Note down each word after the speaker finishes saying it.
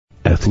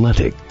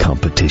athletic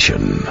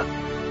competition.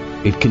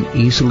 It can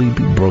easily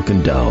be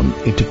broken down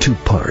into two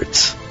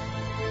parts: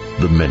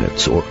 the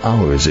minutes or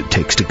hours it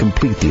takes to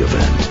complete the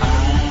event,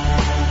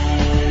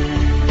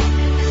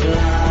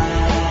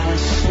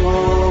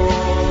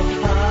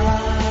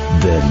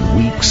 then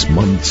weeks,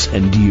 months,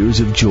 and years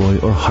of joy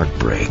or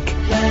heartbreak.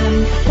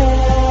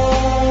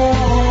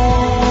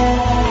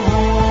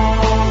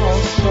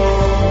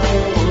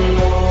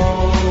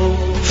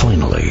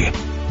 Finally,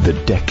 the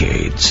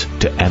decades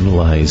to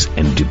analyze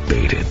and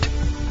debate it.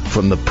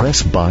 From the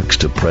press box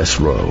to press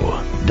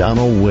row,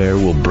 Donald Ware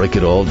will break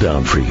it all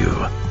down for you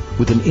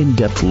with an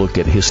in-depth look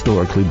at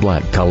historically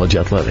black college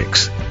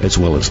athletics, as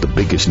well as the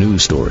biggest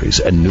news stories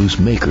and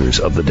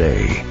newsmakers of the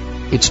day.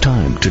 It's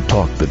time to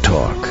talk the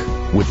talk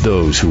with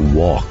those who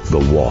walk the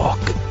walk.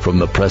 From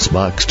the press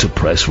box to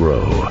press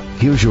row,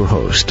 here's your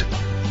host,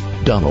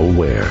 Donald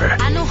Ware.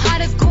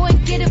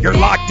 You're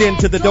locked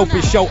into the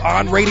dopest show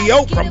on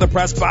radio. From the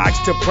press box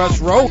to press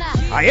row,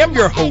 I am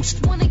your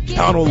host,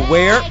 Donald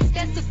Ware.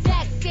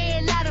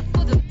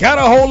 Got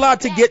a whole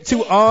lot to get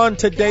to on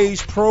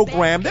today's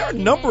program. There are a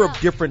number of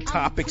different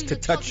topics to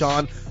touch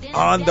on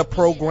the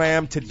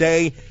program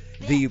today.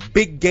 The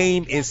big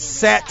game is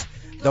set.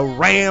 The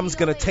Rams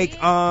going to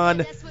take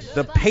on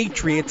the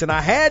Patriots. And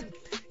I had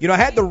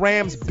the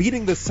Rams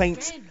beating the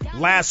Saints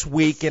last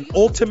week, and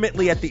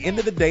ultimately at the end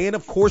of the day, and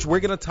of course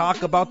we're going to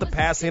talk about the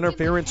pass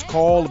interference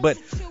call, but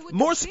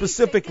more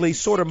specifically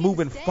sort of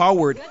moving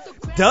forward,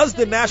 does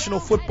the National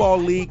Football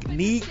League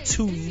need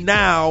to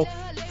now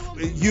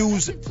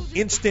use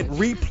instant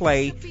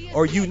replay,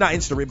 or use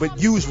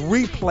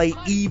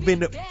replay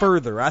even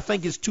further? I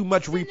think it's too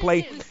much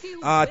replay,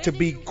 to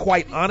be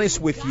quite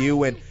honest with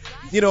you. And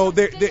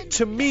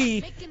to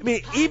me,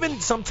 even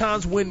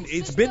sometimes when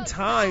it's been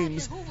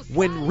times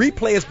when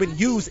replay has been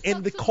used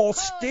and the call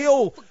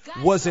still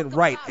wasn't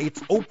right,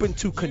 it's open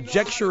to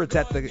conjecture. It's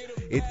at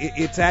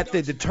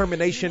the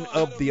determination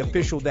of the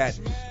official that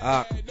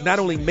not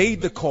only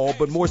made the call,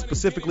 but more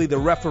specifically the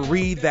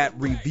referee that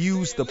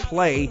reviews the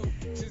play.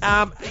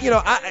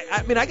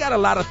 I got a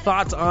lot of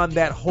thoughts on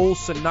that whole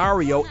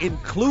scenario,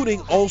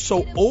 including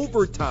also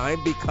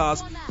overtime,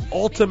 because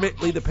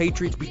ultimately the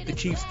Patriots beat the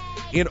Chiefs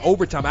in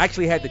overtime. I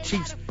actually had the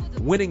Chiefs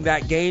winning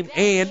that game,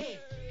 and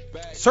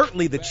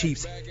certainly the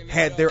Chiefs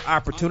had their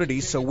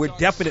opportunities, so we're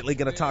definitely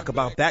going to talk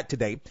about that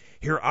today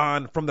here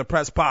on From the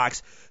Press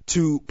Box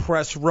to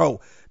Press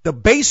Row. The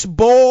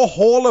Baseball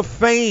Hall of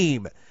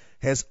Fame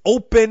has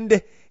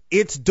opened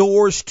its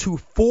doors to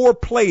 4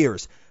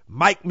 players: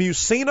 Mike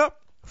Mussina,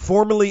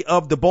 formerly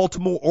of the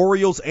Baltimore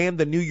Orioles and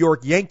the New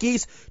York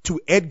Yankees,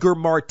 to Edgar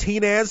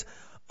Martinez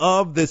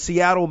of the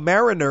Seattle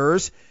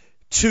Mariners,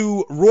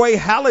 to Roy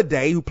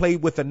Halladay, who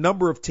played with a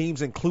number of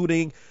teams,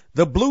 including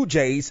the Blue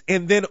Jays,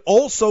 and then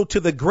also to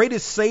the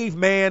greatest save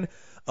man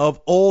of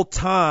all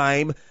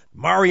time,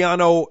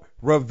 Mariano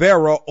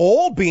Rivera,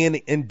 all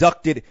being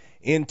inducted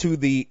into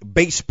the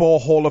Baseball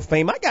Hall of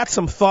Fame. I got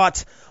some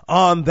thoughts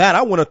on that.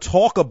 I want to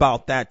talk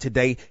about that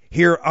today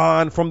here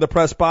on From the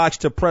Press Box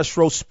to Press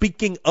Row.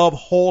 Speaking of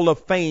Hall of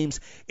Fames,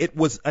 it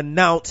was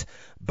announced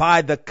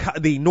by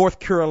the North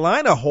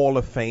Carolina Hall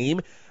of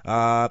Fame,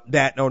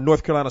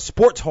 North Carolina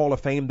Sports Hall of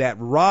Fame, that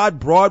Rod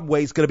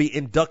Broadway is going to be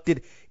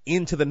inducted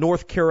into the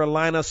North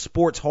Carolina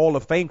Sports Hall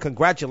of Fame.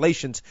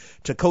 Congratulations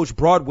to Coach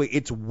Broadway.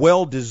 It's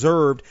well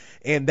deserved.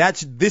 And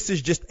this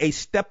is just a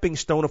stepping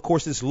stone. Of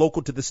course, it's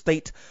local to the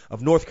state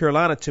of North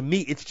Carolina. To me,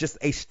 it's just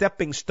a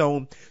stepping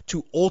stone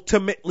to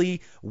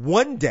ultimately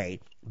one day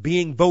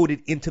being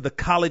voted into the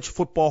College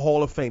Football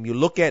Hall of Fame. You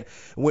look at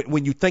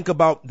when you think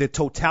about the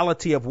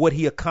totality of what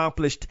he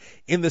accomplished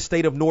in the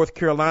state of North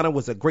Carolina,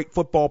 was a great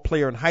football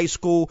player in high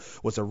school,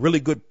 was a really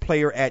good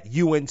player at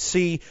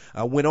UNC,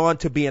 went on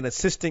to be an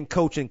assistant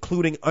coach,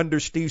 including under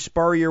Steve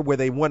Spurrier, where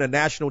they won a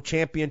national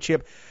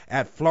championship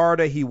at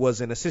Florida. He was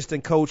an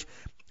assistant coach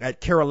at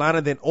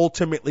Carolina, then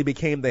ultimately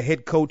became the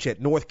head coach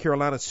at North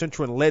Carolina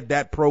Central and led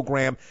that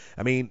program.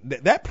 I mean,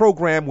 that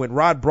program, when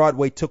Rod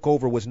Broadway took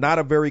over, was not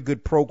a very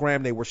good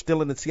program. They were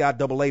still in the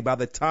CIAA by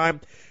the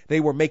time they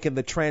were making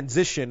the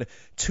transition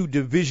to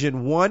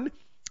Division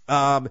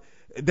I.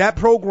 That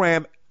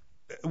program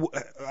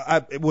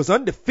it was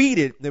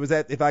undefeated. It was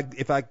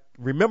if I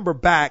remember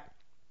back,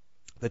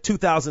 the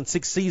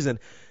 2006 season,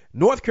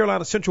 North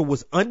Carolina Central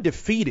was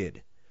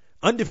undefeated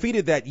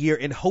that year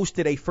and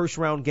hosted a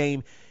first-round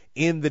game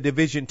in the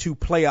Division II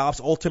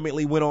playoffs.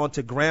 Ultimately went on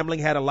to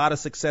Grambling, had a lot of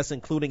success,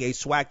 including a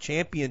SWAC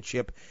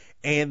championship,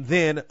 and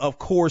then, of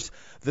course,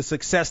 the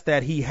success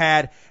that he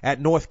had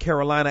at North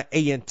Carolina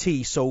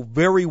A&T. So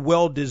very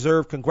well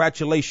deserved.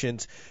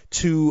 Congratulations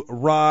to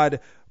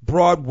Rod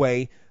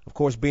Broadway, of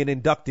course, being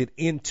inducted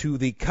into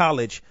the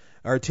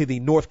to the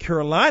North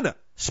Carolina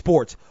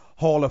Sports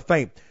Hall of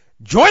Fame.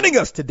 Joining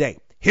us today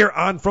here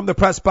on From the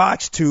Press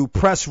Box to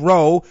Press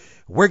Row,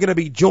 we're going to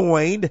be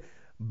joined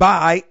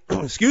by,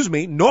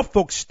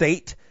 Norfolk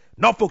State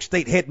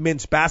head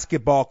men's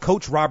basketball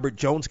coach Robert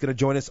Jones, going to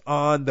join us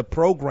on the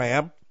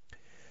program.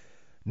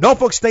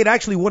 Norfolk State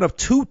actually one of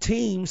two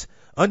teams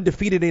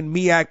undefeated in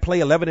MEAC play,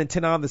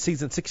 11-10 on the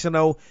season,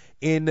 6-0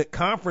 in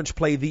conference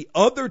play. The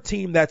other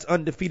team that's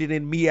undefeated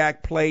in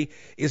MEAC play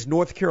is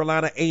North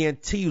Carolina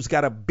A&T, who's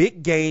got a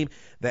big game,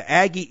 the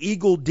Aggie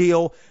Eagle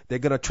deal. They're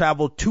going to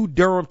travel to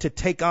Durham to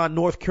take on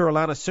North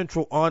Carolina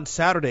Central on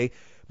Saturday.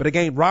 But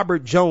again,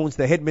 Robert Jones,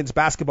 the head men's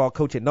basketball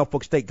coach at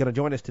Norfolk State, going to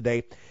join us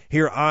today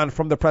here on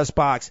From the Press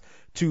Box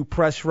to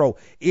Press Row.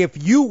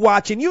 If you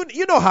watch, and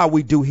you know how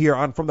we do here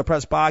on From the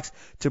Press Box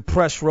to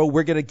Press Row,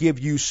 we're going to give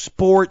you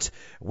sports,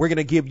 we're going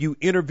to give you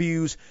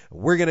interviews,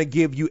 we're going to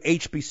give you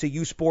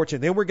HBCU sports,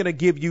 and then we're going to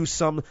give you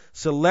some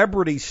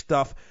celebrity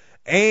stuff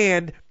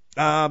and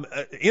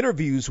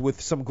interviews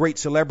with some great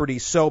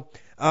celebrities. So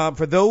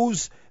for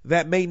those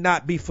that may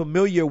not be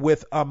familiar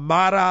with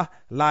Amara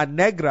La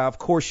Negra, of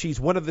course, she's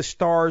one of the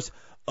stars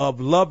of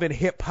Love and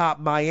Hip Hop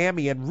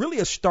Miami and really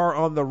a star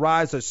on the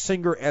rise, a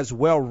singer as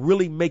well,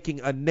 really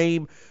making a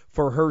name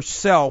for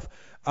herself.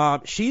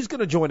 She's going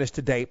to join us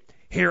today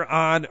here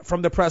on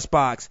From the Press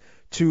Box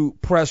to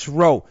Press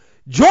Row.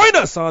 Join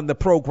us on the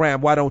program.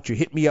 Why don't you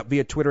hit me up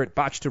via Twitter at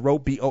Box to Row,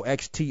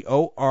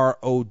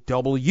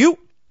 BOXTOROW,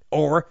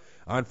 or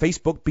on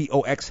Facebook,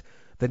 BOX,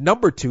 the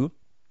number 2,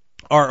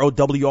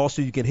 ROW.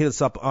 Also, you can hit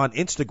us up on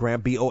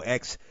Instagram,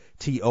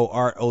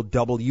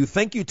 BOXTOROW.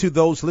 Thank you to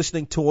those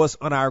listening to us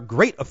on our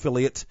great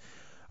affiliates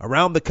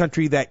around the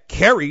country that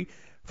carry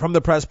From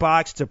the Press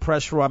Box to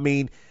Press Row. I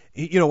mean,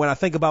 you know, when I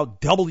think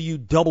about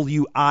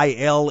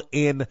WWIL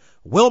in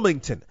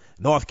Wilmington,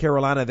 North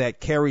Carolina, that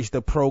carries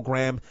the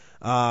program,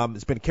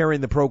 it's been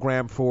carrying the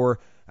program for,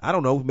 I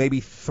don't know,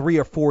 maybe 3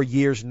 or 4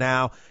 years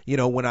now. You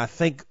know, when I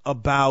think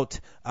about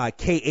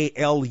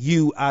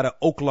KALU out of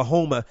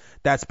Oklahoma,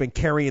 that's been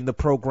carrying the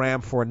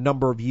program for a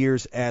number of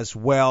years as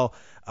well.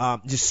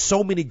 Just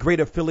so many great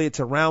affiliates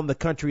around the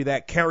country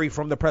that carry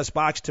From the Press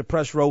Box to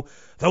Press Row.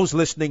 Those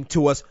listening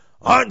to us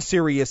on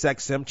Sirius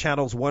XM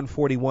channels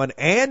 141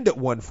 and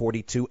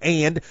 142,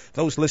 and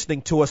those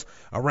listening to us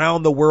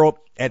around the world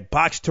at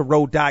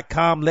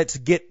boxtorow.com. Let's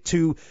get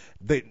to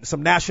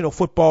some National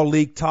Football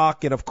League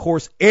talk. And of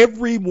course,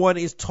 everyone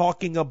is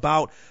talking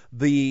about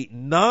the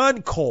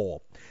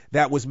non-call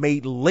that was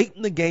made late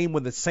in the game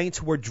when the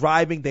Saints were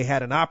driving. They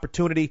had an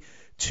opportunity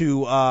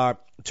to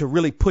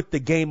really put the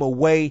game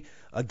away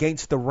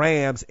against the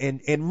Rams,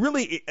 and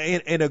really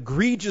an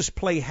egregious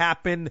play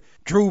happened.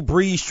 Drew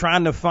Brees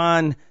trying to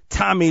find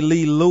Tommy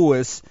Lee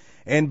Lewis,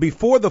 and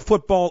before the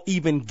football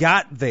even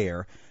got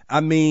there, I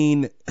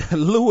mean,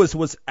 Lewis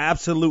was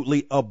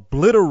absolutely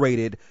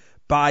obliterated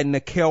by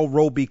Nickel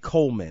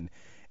Roby-Coleman.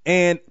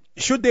 And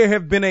should there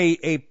have been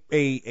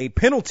a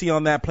penalty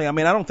on that play? I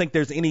mean, I don't think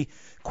there's any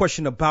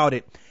question about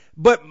it.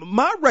 But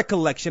my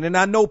recollection, and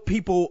I know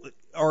people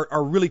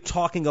are really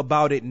talking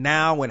about it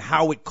now and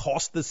how it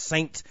cost the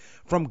Saints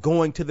from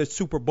going to the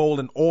Super Bowl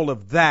and all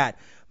of that.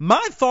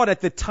 My thought at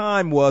the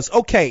time was,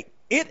 okay,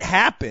 it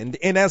happened.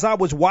 And as I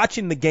was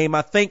watching the game,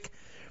 I think,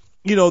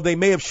 you know, they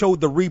may have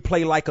showed the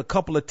replay like a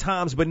couple of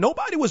times, but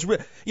nobody was,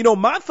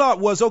 my thought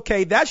was,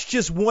 okay, that's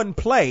just one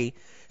play.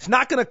 It's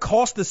not going to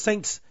cost the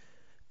Saints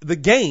the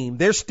game.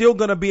 They're still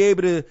going to be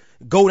able to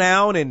go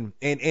down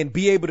and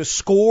be able to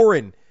score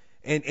and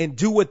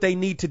do what they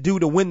need to do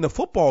to win the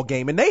football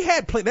game. And they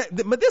had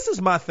but this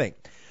is my thing.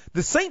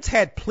 The Saints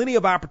had plenty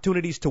of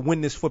opportunities to win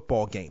this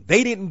football game.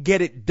 They didn't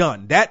get it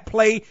done. That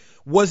play,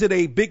 was it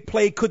a big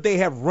play? Could they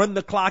have run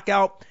the clock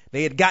out?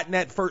 They had gotten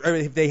that first, or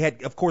if they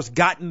had, of course,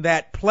 gotten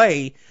that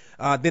play,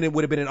 then it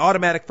would have been an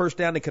automatic first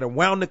down. They could have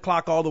wound the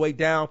clock all the way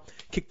down,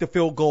 kicked the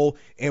field goal,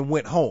 and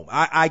went home.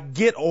 I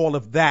get all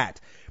of that.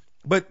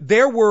 But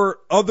there were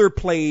other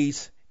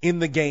plays in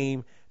the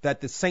game that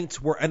the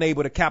Saints were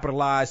unable to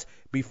capitalize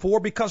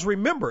before, because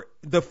remember,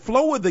 the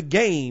flow of the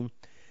game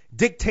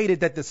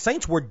dictated that the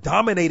Saints were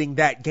dominating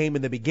that game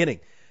in the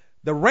beginning.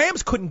 The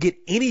Rams couldn't get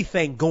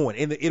anything going,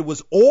 and it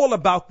was all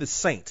about the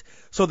Saints.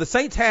 So the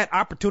Saints had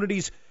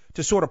opportunities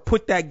to sort of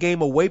put that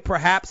game away,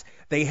 perhaps.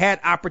 They had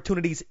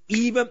opportunities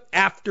even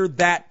after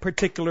that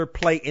particular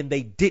play, and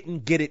they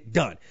didn't get it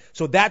done.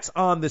 So that's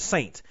on the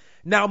Saints.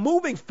 Now,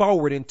 moving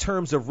forward in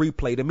terms of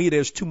replay, to me,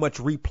 there's too much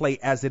replay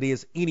as it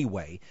is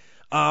anyway.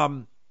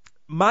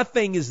 My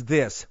thing is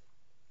this.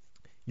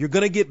 You're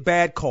going to get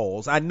bad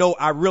calls. I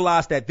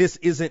realize that this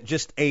isn't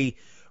just a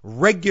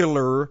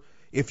regular,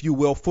 if you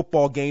will,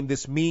 football game.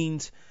 This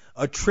means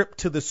a trip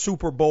to the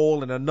Super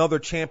Bowl and another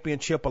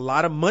championship. A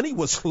lot of money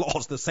was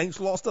lost. The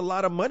Saints lost a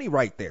lot of money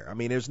right there. I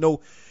mean, there's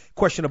no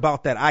question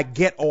about that. I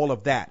get all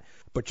of that.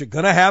 But you're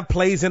going to have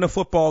plays in a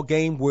football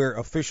game where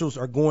officials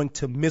are going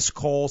to miss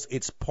calls.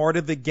 It's part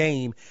of the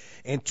game.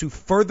 And to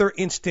further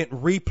instant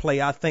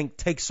replay, I think,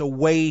 takes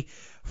away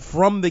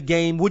from the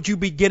game. Would you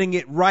be getting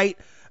it right?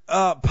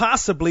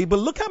 Possibly, but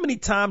look how many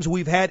times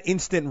we've had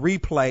instant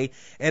replay,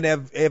 and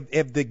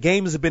if the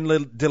games have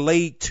been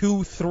delayed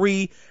 2,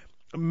 3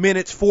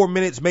 minutes, 4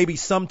 minutes, maybe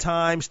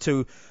sometimes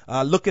to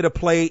look at a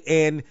play,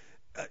 and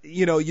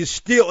you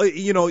still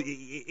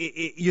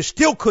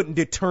couldn't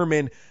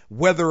determine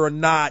whether or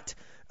not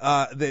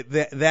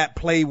that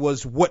play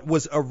was what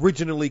was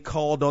originally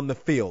called on the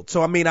field.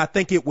 So, I mean, I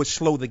think it would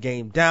slow the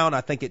game down.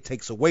 I think it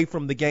takes away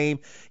from the game.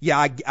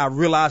 Yeah, I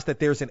realize that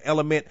there's an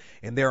element,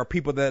 and there are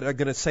people that are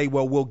going to say,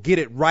 well, we'll get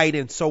it right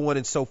and so on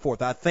and so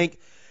forth. I think,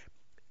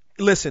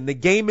 listen, the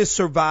game has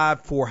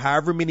survived for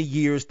however many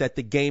years that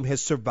the game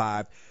has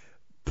survived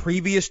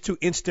previous to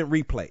instant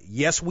replay.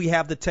 Yes, we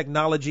have the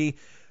technology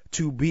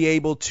to be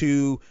able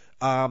to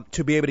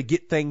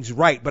get things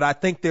right. But I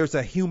think there's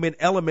a human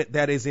element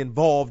that is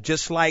involved,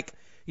 just like,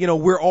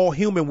 we're all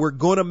human. We're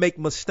going to make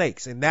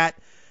mistakes. And that,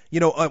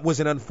 was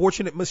an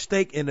unfortunate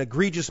mistake, an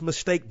egregious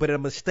mistake, but a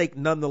mistake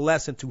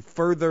nonetheless. And to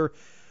further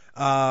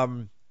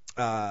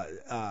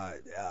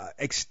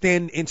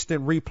extend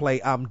instant replay,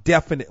 I'm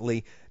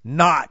definitely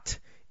not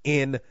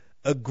in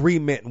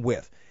agreement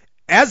with.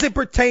 As it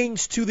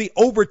pertains to the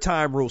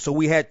overtime rule, so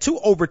we had 2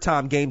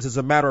 overtime games, as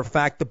a matter of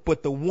fact,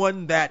 but the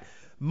one that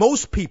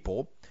most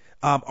people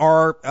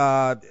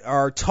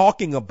are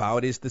talking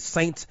about is the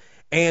Saints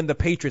and the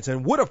Patriots.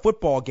 And what a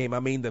football game! I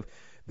mean, the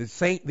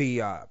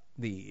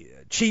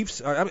Chiefs,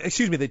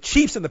 the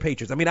Chiefs and the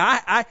Patriots. I mean,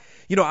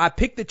 I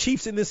picked the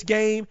Chiefs in this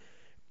game.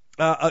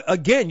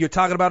 Again, you're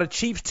talking about a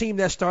Chiefs team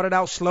that started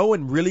out slow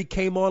and really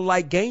came on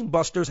like game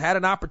busters, had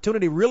an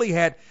opportunity, really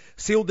had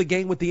sealed the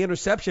game with the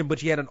interception,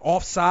 but you had an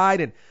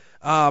offside,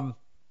 and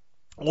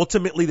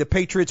ultimately the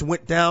Patriots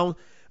went down.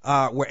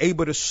 Were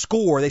able to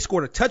score. They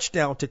scored a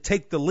touchdown to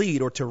take the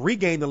lead, or to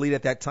regain the lead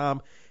at that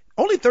time.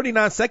 Only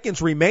 39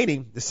 seconds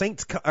remaining.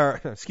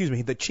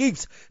 The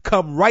Chiefs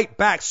come right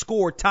back,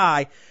 score,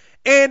 tie.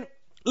 And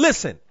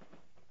listen,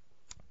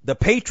 the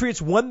Patriots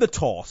won the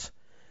toss,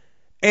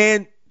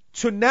 and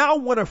to now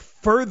want to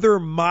further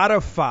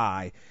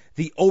modify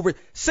the over.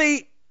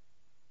 See,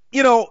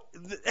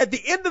 at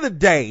the end of the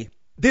day,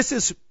 this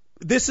is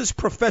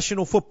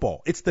professional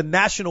football. It's the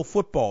National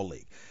Football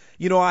League.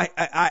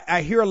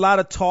 I hear a lot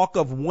of talk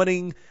of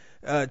wanting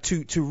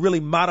to really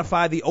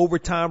modify the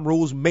overtime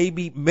rules,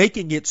 maybe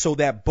making it so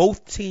that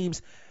both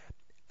teams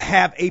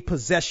have a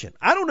possession.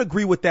 I don't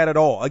agree with that at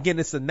all. Again,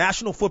 it's the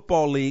National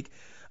Football League.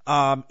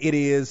 It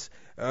is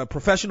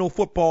professional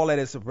football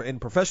in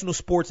professional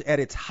sports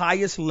at its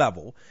highest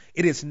level.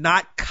 It is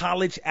not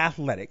college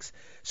athletics.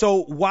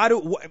 So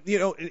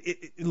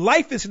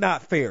life is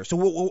not fair.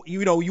 So,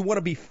 you want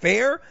to be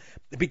fair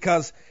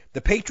because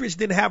the Patriots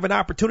didn't have an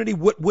opportunity.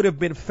 What would have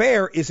been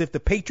fair is if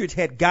the Patriots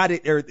had got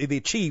it, or the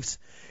Chiefs,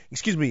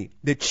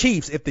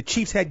 if the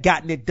Chiefs had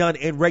gotten it done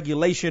in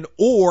regulation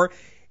or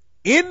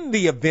in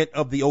the event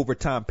of the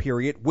overtime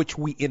period, which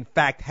we in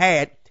fact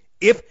had,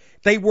 if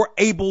they were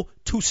able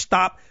to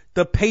stop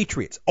the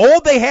Patriots.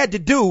 All they had to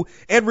do,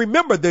 and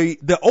remember,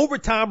 the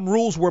overtime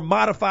rules were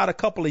modified a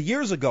couple of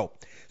years ago.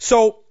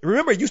 So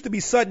remember, it used to be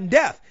sudden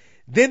death.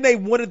 Then they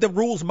wanted the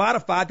rules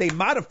modified. They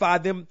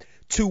modified them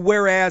to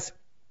whereas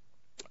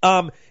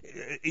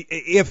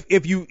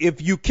if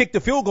you kicked the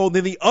field goal,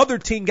 then the other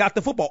team got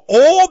the football.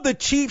 All the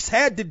Chiefs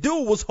had to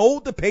do was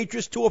hold the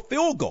Patriots to a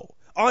field goal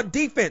on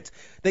defense.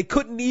 They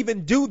couldn't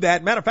even do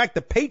that. Matter of fact,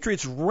 the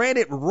Patriots ran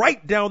it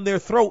right down their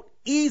throat.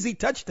 Easy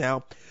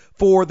touchdown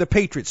for the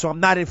Patriots. So I'm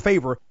not in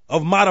favor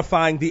of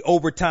modifying the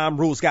overtime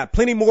rules. Got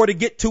plenty more to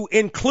get to,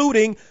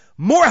 including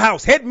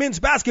Morehouse head men's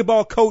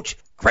basketball coach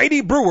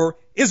Grady Brewer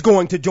is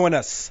going to join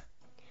us.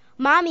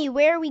 Mommy,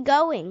 where are we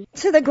going?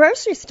 To the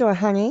grocery store,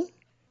 honey.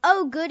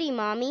 Oh, goody,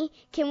 Mommy.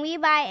 Can we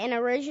buy an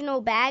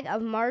original bag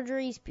of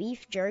Marjorie's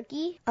beef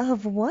jerky?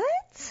 Of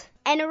what?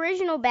 An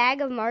original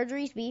bag of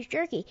Marjorie's beef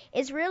jerky.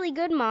 It's really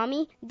good,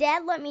 Mommy.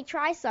 Dad let me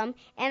try some,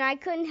 and I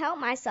couldn't help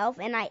myself,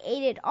 and I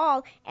ate it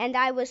all, and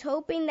I was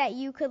hoping that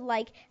you could,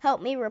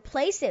 help me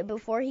replace it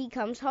before he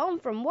comes home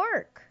from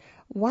work.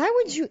 Why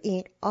would you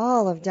eat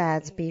all of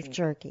Dad's beef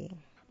jerky?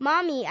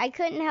 Mommy, I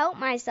couldn't help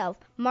myself.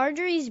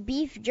 Marjorie's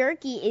beef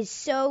jerky is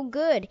so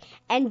good,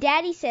 and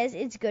Daddy says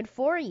it's good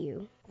for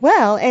you.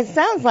 Well, it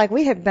sounds like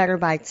we had better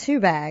buy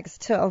 2 bags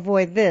to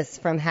avoid this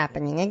from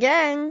happening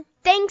again.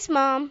 Thanks,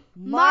 Mom.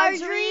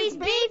 Marjorie's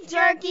Beef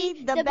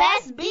Jerky, the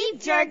best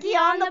beef jerky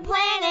on the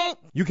planet.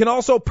 You can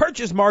also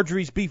purchase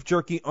Marjorie's Beef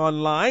Jerky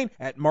online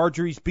at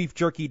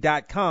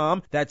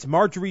marjoriesbeefjerky.com. That's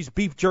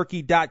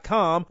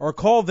marjoriesbeefjerky.com, or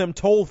call them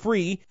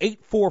toll-free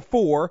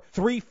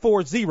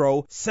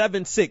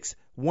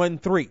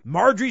 844-340-7613.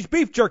 Marjorie's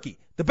Beef Jerky,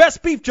 the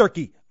best beef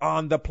jerky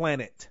on the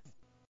planet.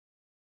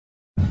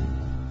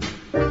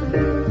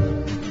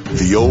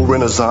 The old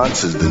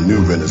Renaissance is the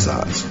new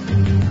Renaissance,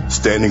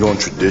 standing on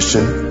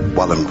tradition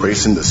while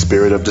embracing the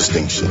spirit of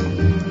distinction.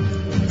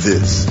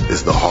 This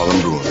is the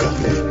Harlem Brewing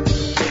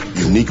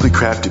Company. Uniquely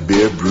crafted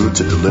beer brewed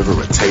to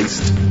deliver a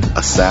taste,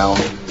 a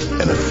sound,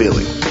 and a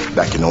feeling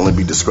that can only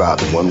be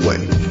described in one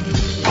way,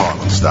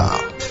 Harlem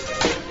style.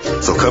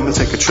 So come and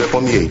take a trip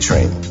on the A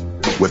Train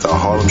with our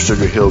Harlem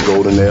Sugar Hill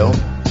Golden Ale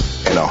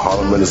and our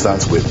Harlem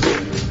Renaissance Wit Beer,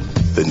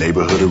 the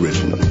neighborhood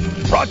original.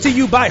 Brought to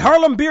you by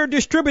Harlem Beer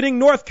Distributing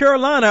North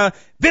Carolina.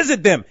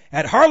 Visit them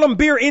at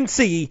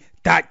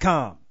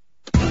harlembeernc.com.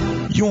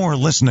 You're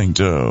listening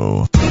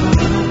to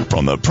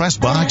From the Press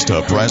Box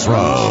to Press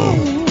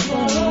Row.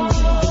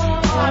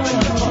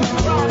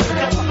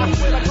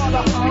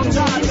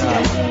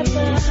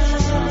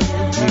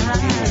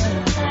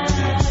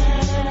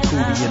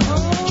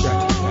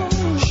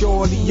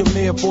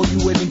 here for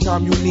you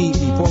anytime you need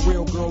me. For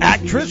real, girl.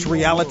 Actress,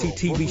 reality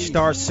TV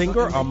star,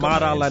 singer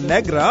Amara La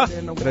Negra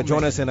going to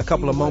join us in a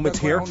couple of moments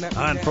here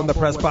on From the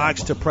Press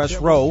Box to Press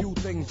Row.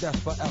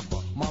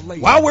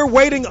 While we're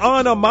waiting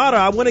on Amara,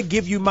 I want to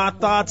give you my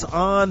thoughts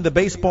on the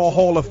Baseball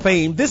Hall of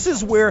Fame. This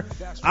is where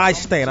I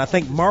stand. I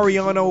think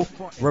Mariano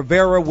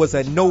Rivera was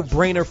a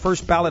no-brainer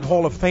first ballot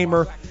Hall of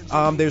Famer.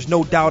 There's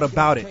no doubt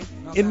about it.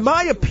 In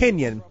my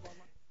opinion,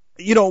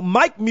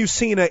 Mike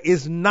Mussina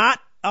is not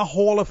a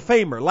Hall of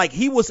Famer. Like,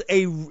 he was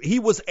a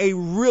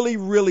really,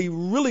 really,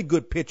 really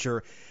good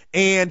pitcher.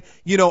 And,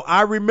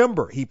 I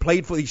remember he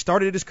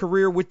started his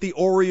career with the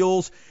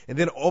Orioles and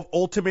then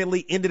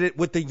ultimately ended it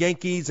with the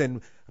Yankees,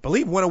 and I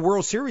believe won a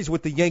World Series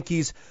with the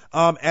Yankees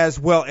as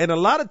well. And a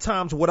lot of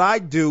times what I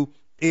do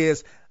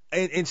is,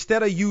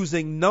 instead of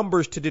using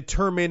numbers to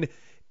determine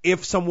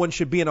if someone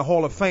should be in a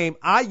Hall of Fame,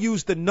 I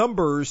use the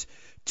numbers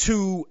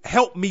to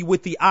help me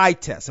with the eye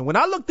test. And when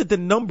I looked at the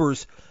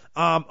numbers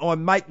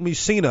on Mike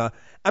Mussina,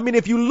 I mean,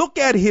 if you look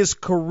at his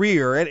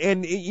career,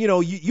 and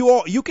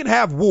you can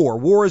have WAR.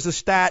 WAR is a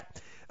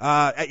stat.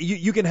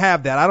 You can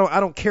have that. I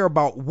don't care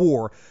about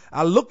WAR.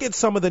 I look at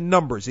some of the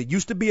numbers. It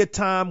used to be a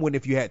time when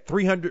if you had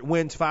 300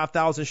 wins,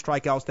 5,000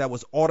 strikeouts, that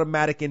was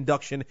automatic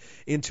induction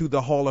into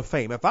the Hall of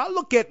Fame. If I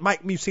look at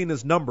Mike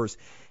Mussina's numbers,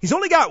 he's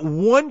only got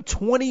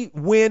 120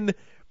 win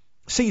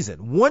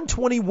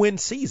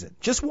season,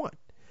 just one.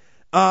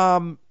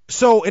 And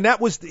that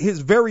was his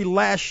very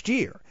last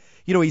year.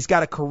 He's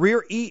got a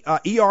career ERA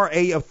of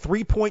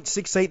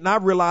 3.68, and I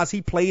realize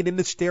he played in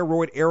the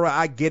steroid era.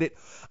 I get it,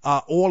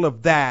 all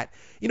of that.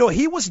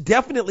 He was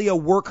definitely a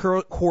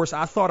workhorse.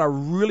 I thought a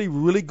really,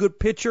 really good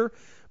pitcher,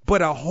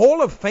 but a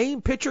Hall of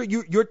Fame pitcher.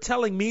 You're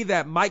telling me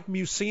that Mike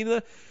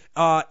Mussina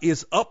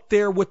is up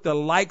there with the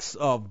likes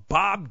of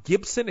Bob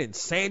Gibson and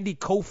Sandy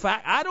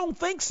Koufax? I don't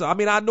think so. I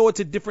mean, I know it's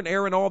a different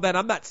era and all that.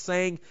 I'm not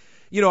saying,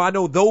 I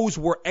know those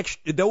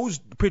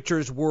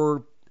pitchers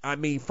were,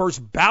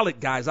 first ballot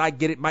guys. I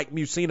get it. Mike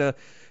Mussina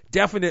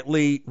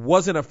definitely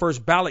wasn't a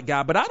first ballot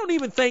guy, but I don't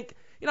even think,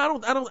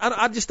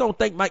 I just don't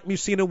think Mike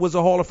Mussina was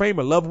a Hall of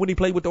Famer. Loved when he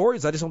played with the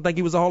Orioles. I just don't think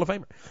he was a Hall of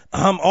Famer.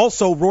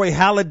 Also Roy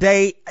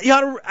Halladay.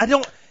 I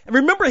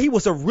remember he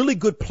was a really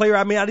good player.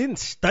 I didn't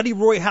study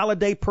Roy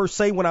Halladay per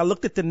se. When I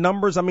looked at the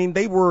numbers,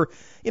 they were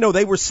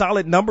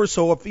solid numbers.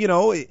 So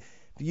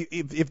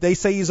if they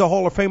say he's a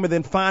Hall of Famer,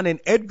 then fine. And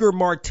Edgar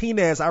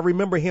Martinez, I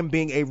remember him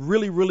being a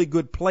really, really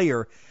good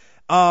player.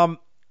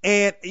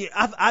 And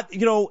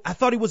I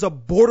thought he was a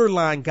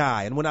borderline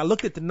guy. And when I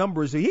looked at the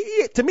numbers,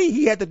 to me,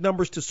 he had the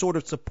numbers to sort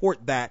of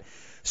support that.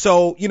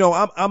 So,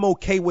 I'm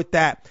okay with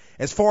that.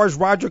 As far as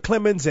Roger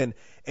Clemens and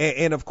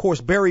of course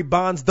Barry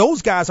Bonds,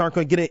 those guys aren't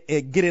going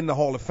to get in the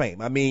Hall of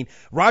Fame.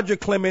 Roger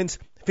Clemens,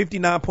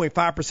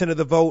 59.5% of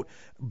the vote.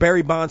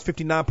 Barry Bonds,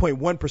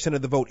 59.1%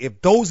 of the vote.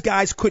 If those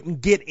guys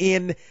couldn't get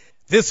in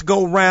this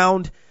go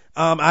round,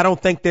 I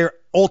don't think they're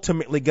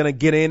ultimately going to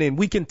get in. And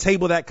we can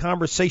table that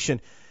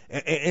conversation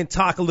and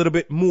talk a little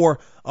bit more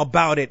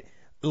about it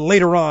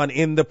later on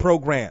in the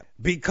program.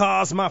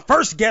 Because my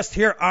first guest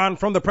here on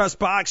From the Press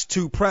Box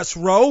to Press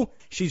Row,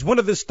 she's one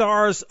of the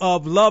stars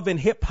of Love and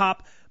Hip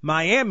Hop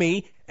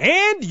Miami,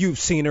 and you've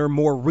seen her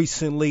more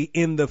recently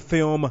in the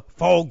film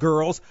Fall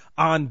Girls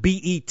on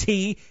BET.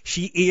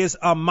 She is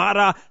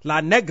Amara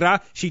La Negra.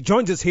 She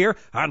joins us here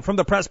on From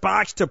the Press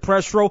Box to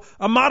Press Row.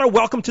 Amara,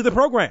 welcome to the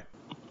program.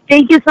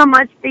 Thank you so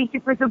much. Thank you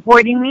for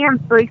supporting me.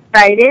 I'm so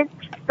excited.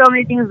 So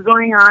many things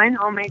going on.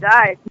 Oh, my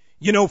God.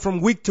 From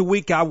week to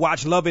week, I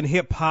watch Love and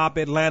Hip Hop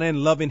Atlanta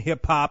and Love and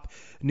Hip Hop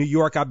New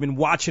York. I've been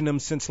watching them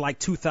since like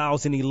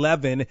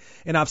 2011,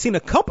 and I've seen a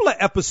couple of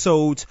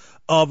episodes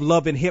of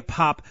Love and Hip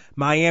Hop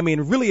Miami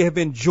and really have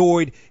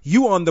enjoyed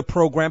you on the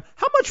program.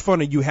 How much fun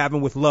are you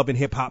having with Love and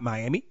Hip Hop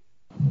Miami?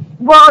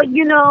 Well,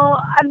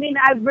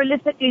 I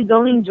realistically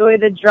don't enjoy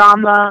the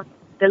drama,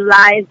 the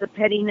lies, the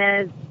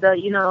pettiness,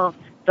 the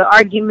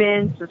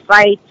arguments, the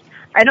fights.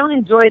 I don't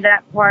enjoy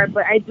that part,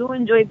 but I do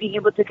enjoy being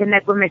able to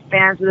connect with my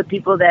fans, with the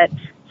people that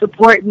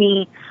support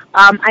me.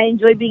 I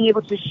enjoy being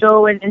able to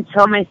show and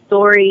tell my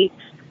story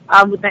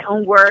with my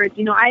own words.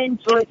 I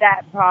enjoy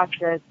that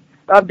process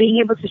of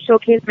being able to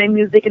showcase my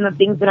music and the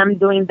things that I'm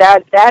doing.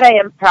 That I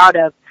am proud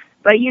of.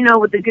 But,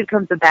 with the good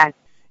comes the bad.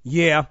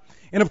 Yeah.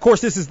 And, of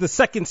course, this is the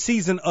second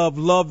season of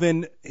Love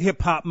and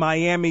Hip Hop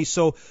Miami.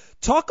 So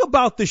talk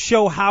about the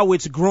show, how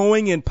it's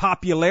growing in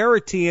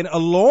popularity, and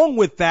along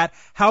with that,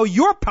 how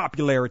your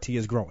popularity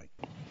is growing.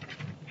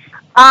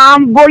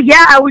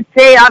 I would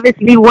say,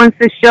 obviously, once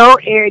the show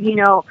aired,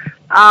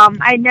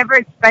 I never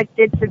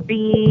expected to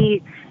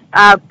be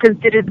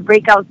considered the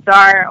breakout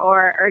star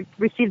or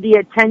receive the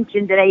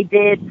attention that I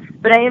did.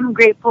 But I am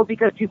grateful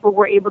because people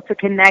were able to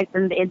connect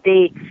and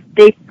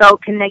they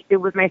felt connected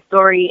with my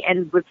story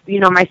and with,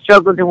 my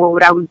struggles and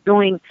what I was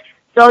doing.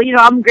 So,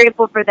 I'm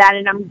grateful for that,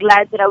 and I'm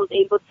glad that I was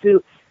able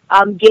to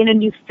gain a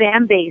new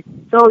fan base.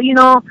 So, you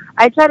know,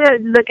 I try to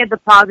look at the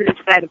positive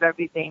side of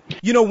everything.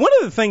 You know, one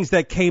of the things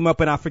that came up,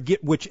 and I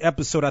forget which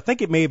episode, I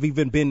think it may have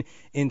even been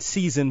in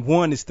season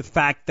 1, is the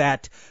fact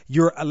that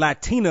you're a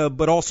Latina,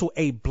 but also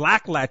a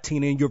black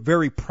Latina, and you're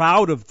very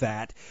proud of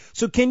that.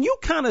 So can you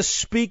kind of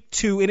speak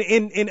to,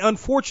 and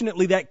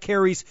unfortunately that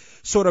carries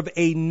sort of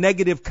a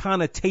negative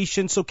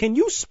connotation, so can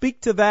you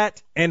speak to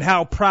that and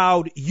how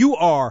proud you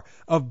are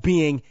of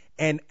being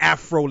an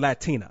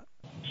Afro-Latina?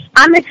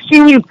 I'm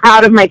extremely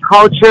proud of my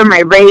culture, my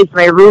race,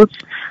 my roots,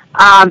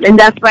 and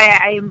that's why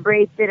I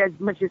embrace it as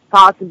much as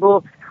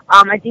possible.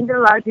 I think that a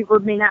lot of people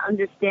may not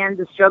understand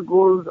the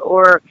struggles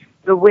or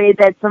the way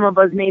that some of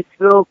us may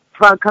feel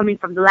coming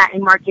from the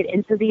Latin market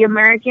into the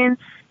American,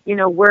 you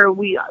know, where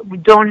we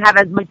don't have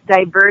as much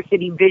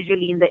diversity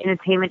visually in the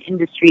entertainment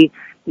industry,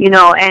 you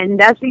know, and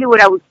that's really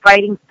what I was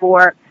fighting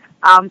for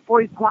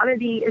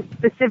equality,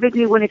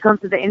 specifically when it comes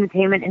to the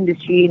entertainment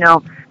industry. You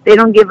know, they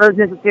don't give us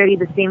necessarily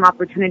the same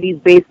opportunities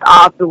based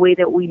off the way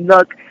that we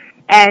look.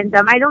 And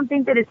I don't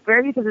think that it's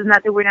fair, because it's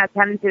not that we're not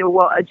talented or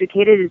well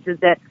educated, it's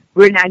just that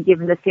we're not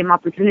given the same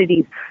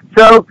opportunities.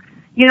 So,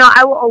 you know,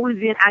 I will always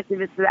be an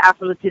activist for the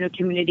Afro-Latino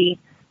community.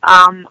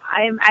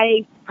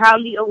 I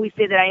proudly always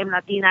say that I am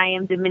Latina, I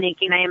am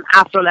Dominican, I am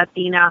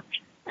Afro-Latina.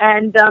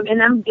 And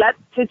I'm glad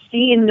to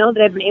see and know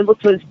that I've been able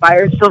to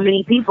inspire so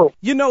many people.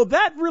 You know,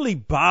 that really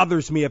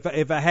bothers me,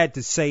 if I had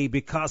to say,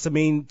 because, I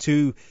mean,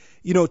 to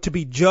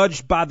be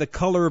judged by the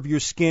color of your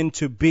skin,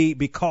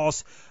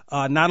 because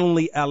not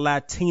only a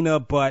Latina,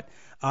 but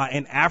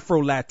an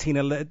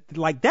Afro-Latina,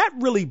 like that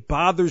really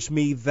bothers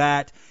me,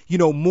 that, you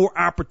know, more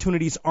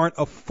opportunities aren't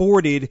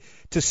afforded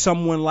to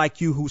someone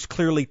like you who's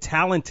clearly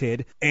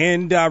talented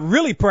and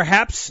really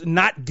perhaps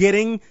not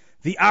getting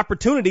the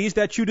opportunities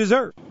that you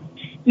deserve.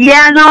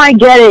 Yeah, no, I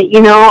get it, you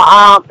know,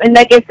 and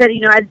like I said, you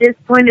know, at this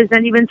point, it's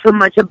not even so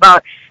much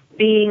about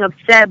being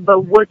upset,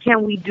 but what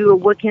can we do, or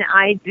what can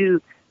I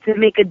do to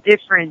make a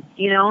difference,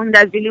 you know, and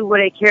that's really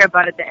what I care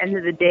about at the end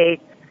of the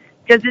day,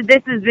 because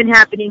this has been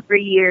happening for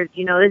years,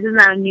 you know, this is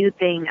not a new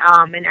thing,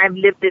 and I've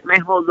lived it my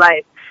whole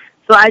life,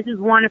 so I just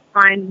want to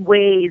find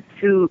ways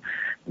to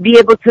be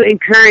able to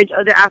encourage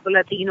other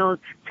Afro-Latinos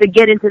to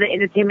get into the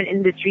entertainment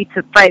industry,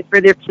 to fight for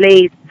their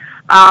place,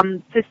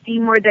 to see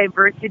more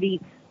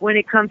diversity when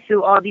it comes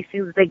to all these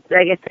things, like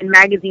I said,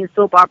 magazines,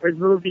 soap operas,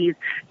 movies,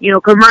 you know,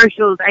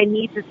 commercials. I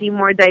need to see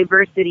more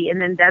diversity,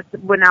 and then that's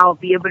when I'll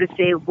be able to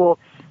say, well,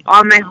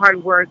 all my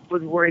hard work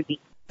was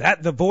worthy.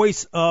 That the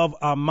voice of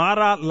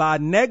Amara La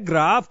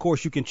Negra. Of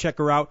course, you can check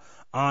her out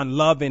on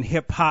Love and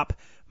Hip Hop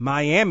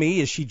Miami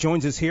as she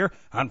joins us here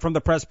on From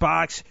the Press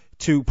Box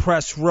to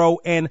Press Row.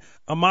 And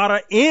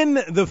Amara, in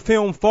the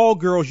film Fall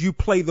Girls, you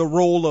play the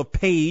role of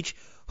Paige.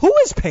 Who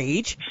is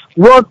Paige?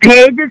 Well,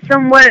 Paige is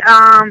somewhat,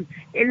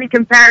 in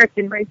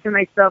comparison, right, to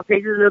myself,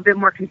 Paige is a little bit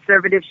more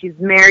conservative. She's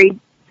married.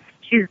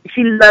 She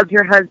loves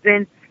her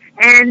husband.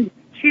 And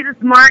she's a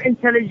smart,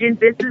 intelligent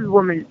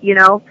businesswoman, you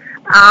know.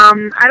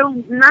 I'm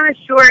not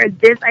sure if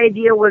this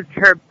idea was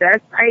her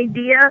best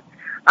idea,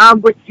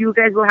 which you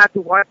guys will have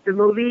to watch the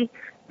movie.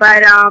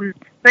 But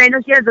I know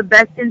she has the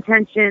best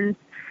intentions.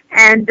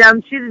 And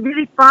she's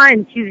really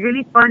fun. She's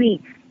really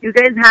funny. You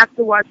guys have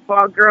to watch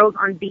Fall Girls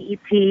on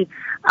BET,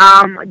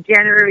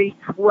 January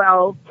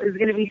 12th. It's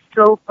going to be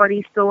so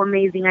funny, so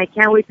amazing. I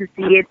can't wait to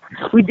see it.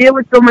 We did it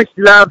with so much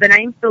love, and I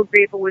am so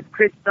grateful with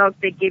Chris Stuck.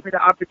 They gave me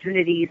the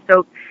opportunity.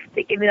 So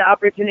they gave me the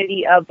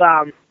opportunity of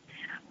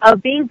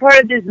being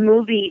part of this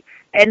movie,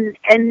 and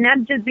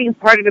not just being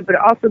part of it, but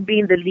also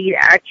being the lead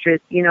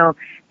actress. You know,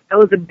 that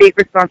was a big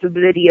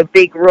responsibility, a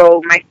big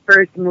role, my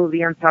first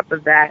movie on top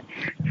of that.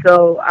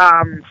 So,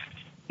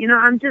 you know,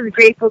 I'm just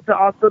grateful to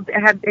also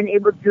have been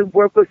able to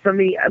work with so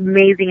many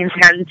amazing and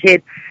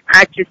talented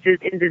actresses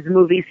in this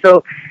movie.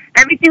 So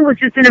everything was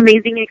just an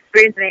amazing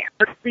experience, and I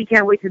honestly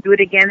can't wait to do it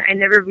again. I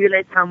never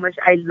realized how much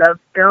I love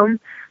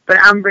film, but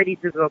I'm ready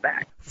to go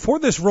back. For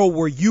this role,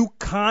 were you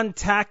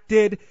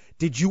contacted?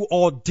 Did you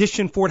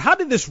audition for it? How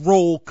did this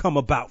role come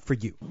about for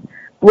you?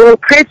 Well,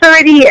 Chris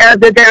already,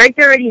 the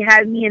director already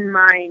had me in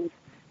mind.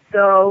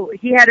 So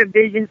he had a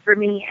vision for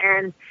me,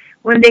 and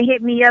when they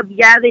hit me up,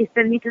 yeah, they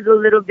sent me to the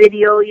little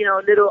video, you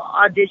know, little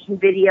audition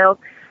video.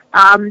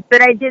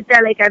 But I did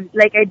that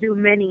like I do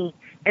many,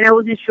 and I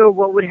wasn't sure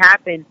what would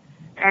happen.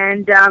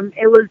 And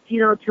it was,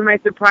 you know, to my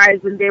surprise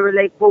when they were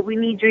like, well, we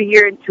need you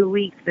here in 2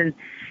 weeks. And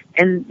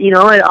you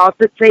know, it all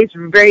took place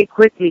very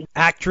quickly.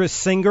 Actress,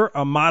 singer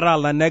Amara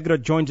La Negra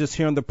joins us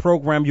here on the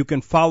program. You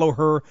can follow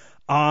her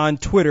on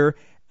Twitter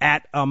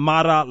at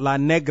Amara La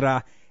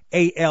Negra,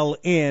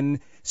 ALN.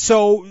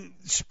 So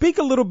speak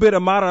a little bit,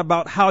 Amara,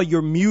 about how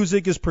your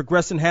music is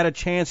progressing. Had a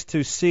chance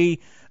to see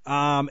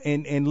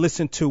and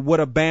listen to What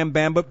a Bam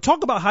Bam, but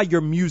talk about how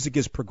your music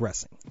is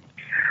progressing.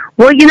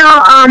 Well, you know,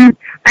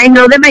 I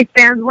know that my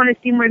fans want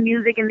to see more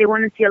music, and they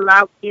want to see a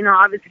lot. You know,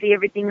 obviously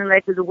everything in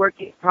life is a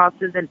working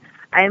process, and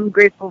I am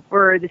grateful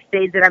for the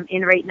stage that I'm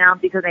in right now,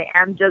 because I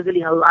am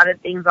juggling a lot of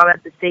things all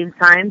at the same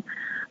time.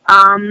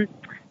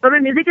 But my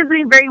music is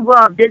doing very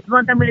well. This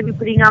month I'm going to be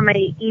putting out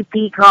my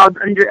EP called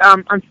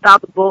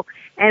Unstoppable,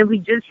 and we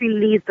just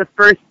released the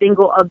first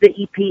single of the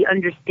EP,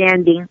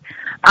 Understanding.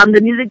 The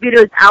music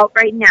video is out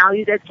right now.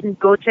 You guys can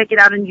go check it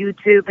out on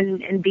YouTube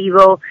and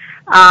Vivo.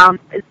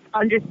 It's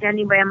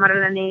Understanding by Amara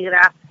La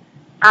Negra.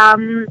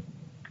 I'm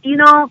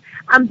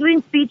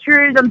doing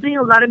features. I'm doing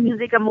a lot of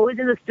music. I'm always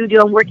in the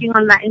studio. I'm working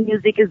on Latin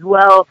music as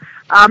well.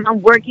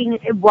 I'm working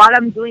while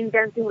I'm doing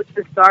Dancing with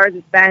the Stars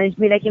in Spanish,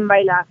 Mira Quien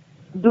Baila,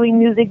 doing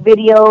music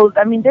videos.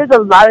 I mean, there's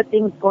a lot of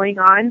things going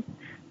on.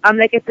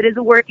 Like I said, it's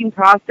a working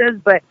process,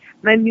 but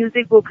my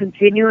music will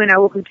continue and I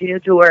will continue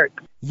to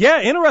work. Yeah,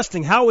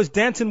 interesting. How is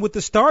Dancing with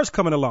the Stars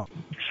coming along?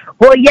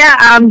 Well,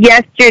 yeah,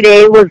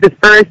 yesterday was the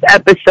first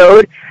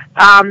episode.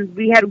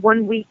 We had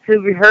 1 week to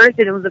rehearse,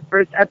 and it was the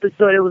first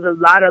episode. It was a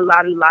lot of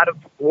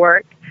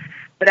work.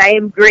 But I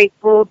am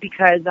grateful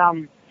because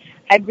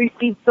I've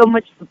received so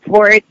much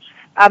support.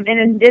 And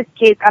in this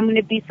case, I'm going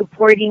to be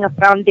supporting a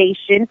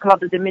foundation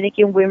called the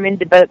Dominican Women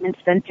Development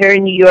Center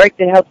in New York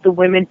that helps the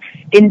women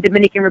in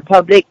Dominican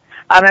Republic.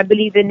 I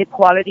believe in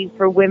equality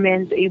for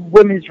women's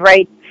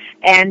rights,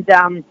 and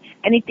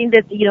anything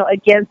that's,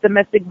 against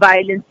domestic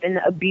violence and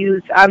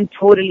abuse, I'm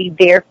totally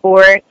there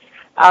for it.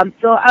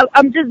 So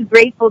I'm just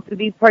grateful to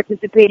be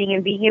participating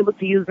and being able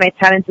to use my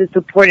talent to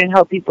support and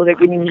help people that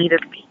really need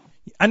of me.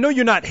 I know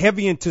you're not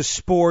heavy into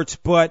sports,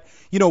 but,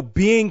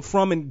 being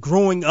from and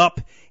growing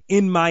up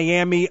in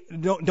Miami,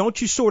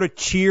 don't you sort of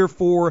cheer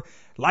for,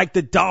 like,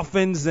 the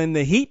Dolphins and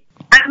the Heat?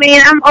 I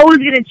mean, I'm always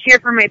going to cheer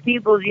for my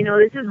people.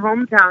 This is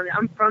hometown.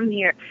 I'm from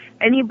here.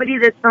 Anybody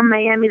that's from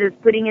Miami that's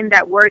putting in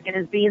that work and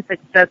is being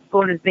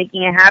successful and is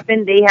making it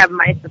happen, they have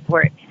my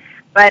support.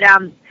 But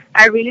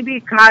I really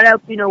be caught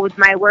up, with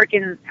my work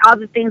and all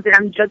the things that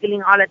I'm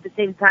juggling all at the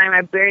same time.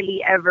 I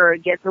barely ever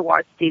get to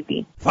watch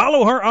TV.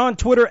 Follow her on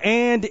Twitter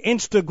and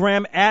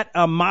Instagram at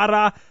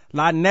Amara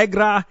La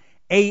Negra,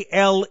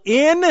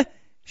 ALN.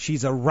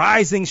 She's a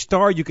rising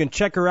star. You can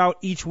check her out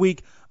each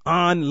week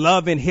on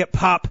Love and Hip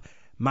Hop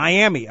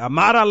Miami.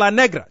 Amara La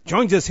Negra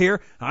joins us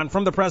here on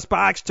From the Press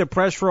Box to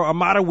Press Row.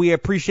 Amara, we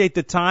appreciate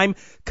the time.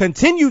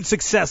 Continued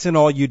success in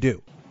all you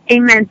do.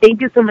 Amen.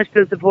 Thank you so much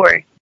for the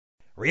support.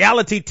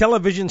 Reality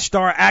television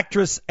star,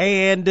 actress,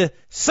 and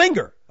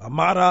singer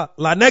Amara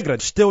La Negra.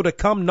 Still to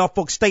come,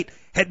 Norfolk State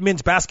head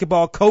men's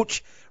basketball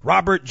coach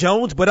Robert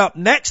Jones. But up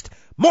next,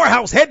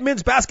 Morehouse head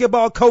men's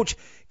basketball coach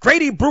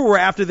Grady Brewer.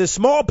 After this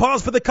small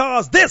pause for the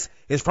cause, this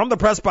is From the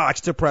Press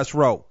Box to Press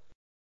Row.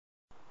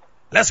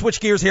 Let's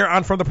switch gears here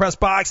on From the Press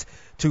Box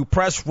to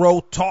Press Row,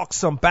 talk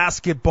some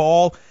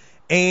basketball.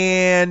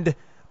 And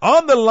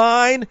on the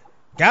line,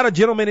 got a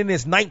gentleman in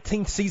his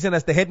 19th season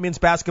as the head men's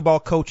basketball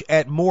coach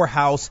at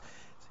Morehouse.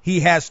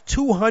 He has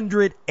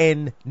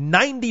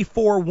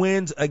 294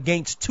 wins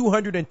against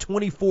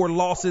 224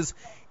 losses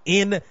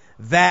in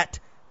that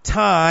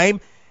time.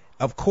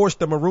 Of course,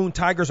 the Maroon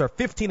Tigers are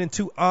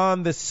 15-2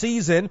 on the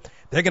season.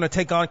 They're going to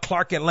take on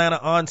Clark Atlanta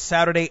on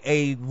Saturday,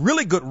 a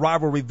really good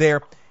rivalry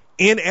there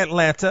in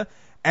Atlanta,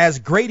 as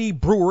Grady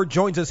Brewer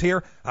joins us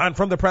here on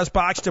From the Press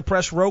Box to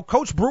Press Row.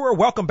 Coach Brewer,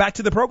 welcome back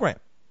to the program.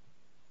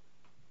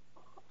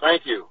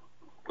 Thank you.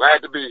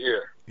 Glad to be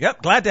here.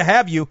 Yep, glad to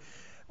have you.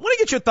 I want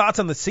to get your thoughts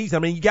on the season. I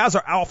mean, you guys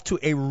are off to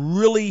a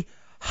really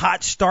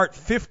hot start,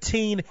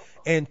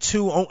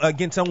 15-2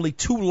 against only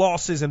 2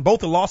 losses, and both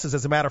the losses,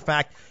 as a matter of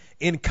fact,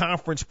 in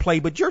conference play.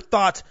 But your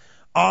thoughts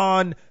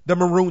on the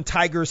Maroon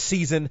Tigers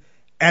season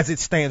as it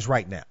stands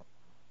right now?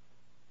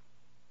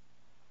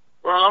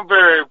 Well, I'm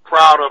very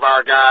proud of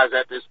our guys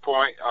at this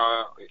point.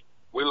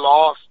 We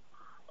lost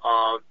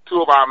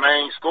 2 of our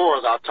main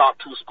scorers, our top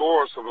 2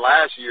 scorers from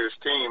last year's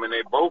team, and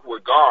they both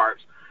were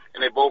guards,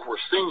 and they both were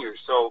seniors.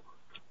 So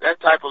that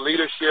type of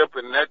leadership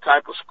and that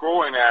type of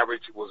scoring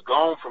average was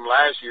gone from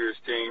last year's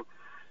team.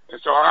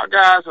 And so our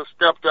guys have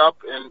stepped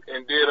up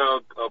and did a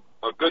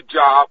good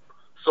job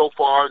so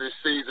far this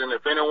season.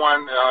 If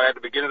anyone at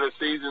the beginning of the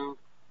season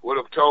would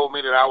have told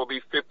me that I would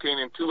be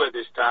 15-2 at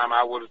this time,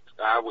 I would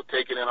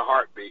take it in a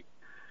heartbeat.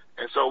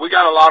 And so we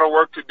got a lot of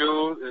work to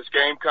do. This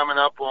game coming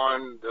up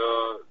on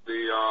the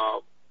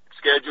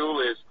schedule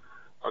is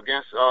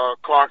against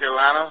Clark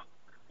Atlanta,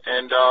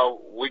 and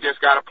we just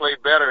got to play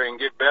better and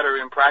get better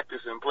in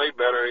practice and play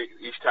better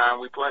each time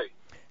we play.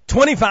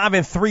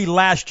 25-3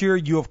 last year.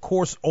 You, of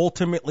course,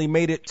 ultimately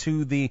made it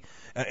to the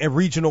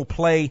regional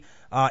play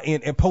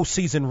in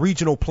postseason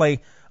regional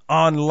play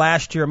on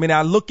last year. I mean,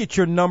 I look at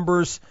your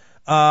numbers,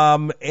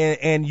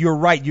 and you're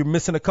right. You're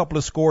missing a couple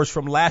of scores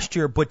from last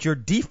year, but your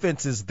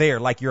defense is there.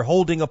 Like, you're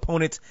holding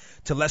opponents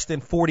to less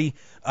than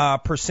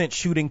 40%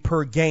 shooting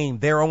per game.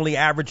 They're only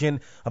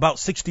averaging about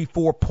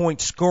 64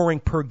 points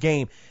scoring per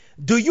game.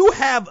 Do you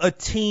have a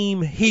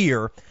team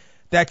here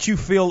that you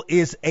feel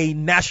is a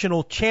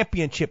national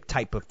championship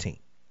type of team?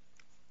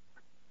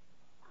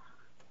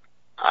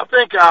 I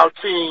think our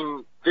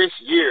team this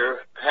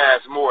year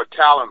has more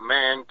talent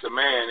man to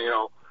man,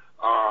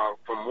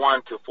 from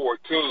 1 to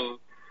 14.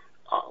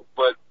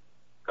 But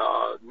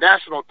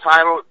national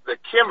title, the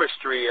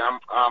chemistry, I'm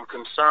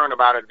concerned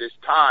about at this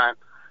time.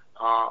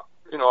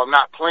 of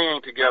not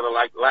playing together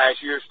like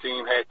last year's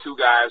team had two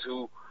guys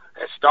who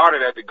had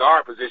started at the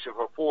guard position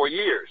for 4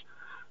 years.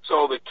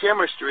 So the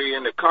chemistry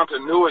and the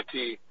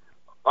continuity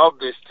of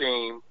this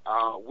team,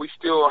 we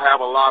still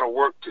have a lot of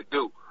work to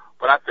do.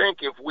 But I think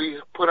if we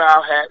put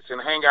our hats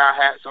and hang our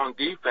hats on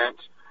defense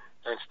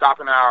and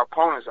stopping our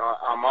opponents,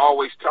 I'm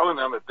always telling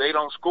them if they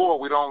don't score,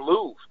 we don't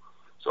lose.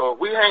 So if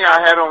we hang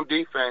our hat on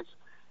defense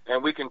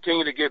and we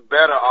continue to get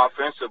better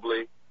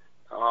offensively,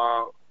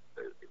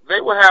 they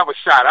will have a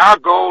shot. Our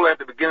goal at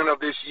the beginning of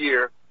this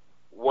year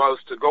was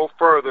to go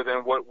further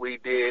than what we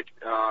did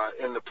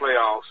in the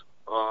playoffs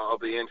of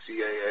the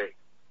NCAA.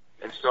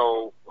 And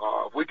so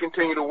if we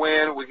continue to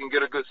win, we can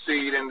get a good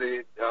seed in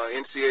the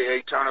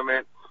NCAA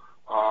tournament,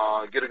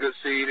 get a good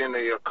seed in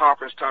the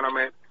conference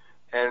tournament,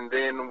 and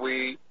then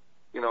we,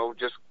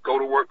 just go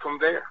to work from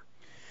there.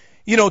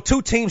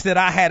 Two teams that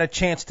I had a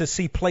chance to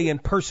see play in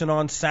person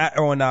on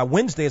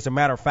Wednesday, as a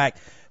matter of fact,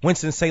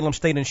 Winston-Salem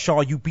State and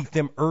Shaw, you beat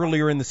them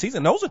earlier in the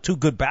season. Those are two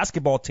good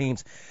basketball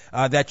teams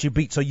that you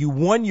beat. So you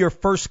won your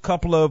first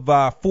couple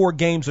of 4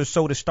 games or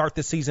so to start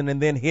the season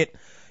and then hit,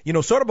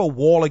 sort of a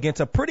wall against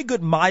a pretty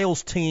good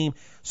Miles team.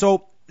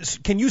 So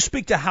can you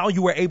speak to how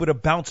you were able to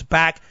bounce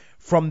back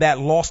from that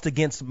loss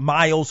against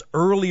Miles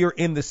earlier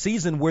in the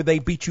season where they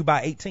beat you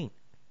by 18?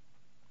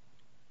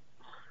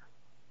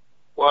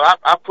 Well,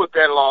 I put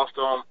that loss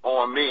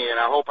on me, and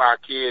I hope our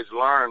kids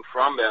learn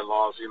from that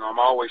loss. I'm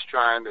always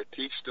trying to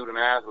teach student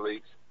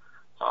athletes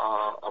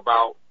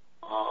about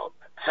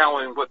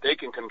handling what they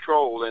can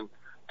control. And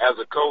as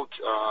a coach,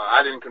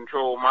 I didn't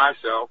control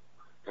myself,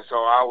 and so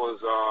I was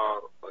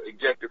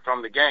ejected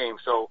from the game.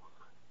 So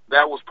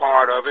that was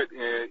part of it.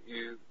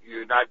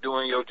 You're not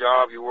doing your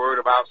job. You're worried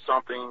about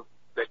something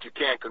that you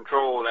can't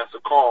control. That's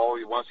a call.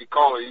 Once he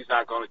calls it, he's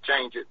not going to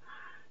change it.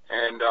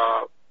 And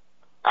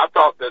I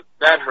thought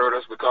that hurt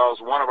us because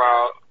one of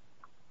our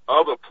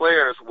other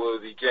players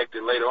was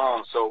ejected later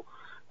on. So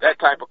that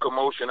type of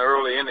commotion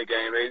early in the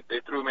game,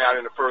 they threw me out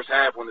in the first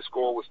half when the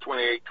score was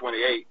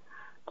 28-28.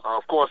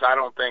 Of course, I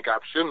don't think I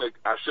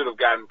should have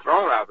gotten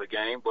thrown out of the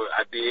game, but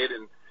I did,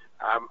 and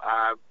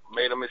I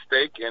made a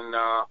mistake, and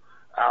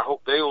I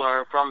hope they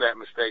learn from that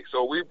mistake.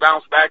 So we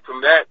bounced back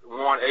from that,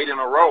 won 8 in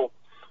a row,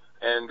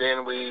 and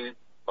then we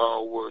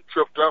were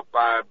tripped up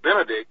by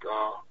Benedict,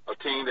 a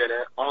team that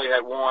only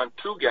had won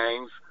 2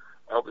 games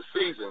of the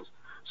seasons.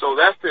 So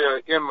that's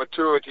the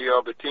immaturity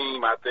of the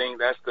team, I think.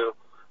 That's the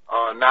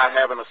not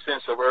having a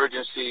sense of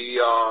urgency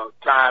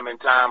time and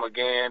time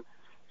again,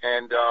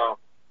 and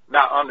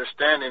not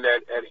understanding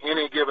that at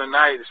any given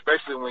night,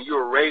 especially when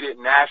you're rated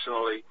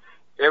nationally,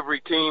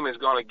 every team is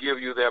going to give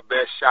you their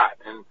best shot.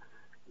 And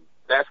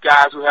that's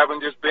guys who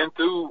haven't just been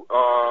through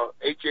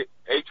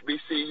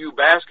HBCU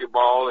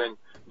basketball and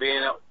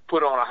being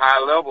put on a high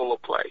level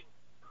of play.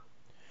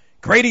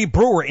 Grady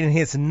Brewer in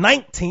his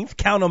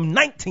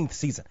 19th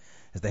season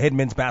as the head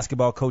men's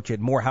basketball coach at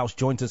Morehouse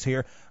joins us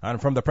here on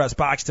From the Press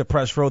Box to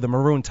Press Row. The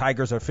Maroon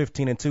Tigers are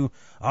 15-2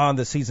 on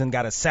the season,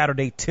 got a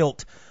Saturday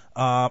tilt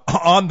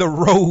on the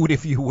road,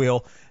 if you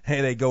will.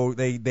 Hey,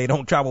 they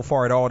don't travel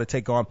far at all to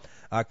take on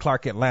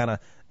Clark Atlanta.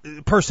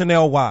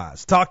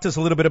 Personnel-wise, talk to us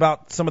a little bit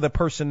about some of the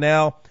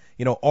personnel.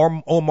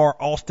 Omar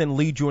Alston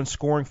leads you in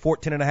scoring,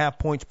 14.5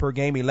 points per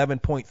game,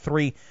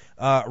 11.3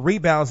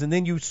 rebounds, and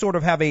then you sort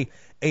of have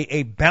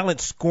a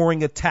balanced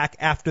scoring attack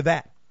after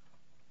that.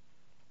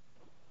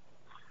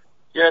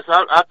 Yes,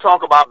 I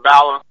talk about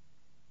balance.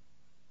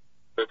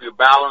 If you're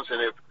balanced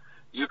and if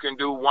you can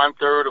do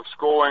 1/3 of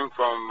scoring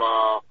from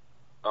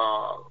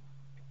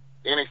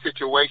any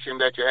situation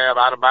that you have,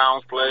 out of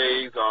bounds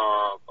plays,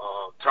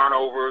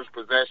 turnovers,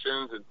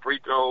 possessions, and free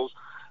throws,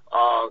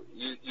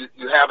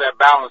 you have that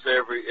balance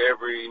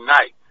every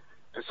night.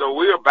 And so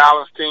we're a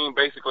balanced team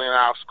basically in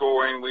our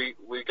scoring.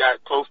 We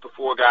got close to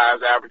 4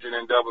 guys averaging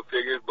in double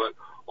figures, but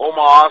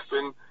Omar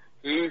Austin,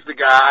 he's the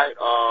guy.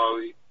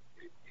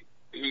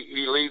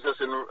 He leads us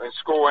in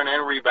scoring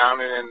and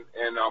rebounding,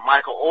 and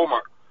Michael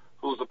Omer,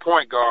 who's the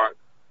point guard,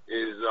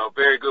 is a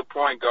very good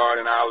point guard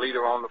and our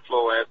leader on the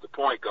floor as the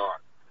point guard.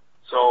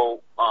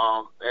 So,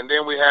 and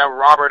then we have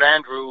Robert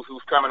Andrews,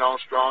 who's coming on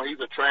strong.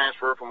 He's a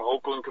transfer from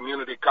Oakland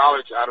Community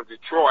College out of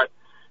Detroit.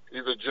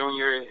 He's a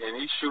junior, and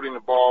he's shooting the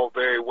ball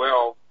very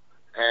well.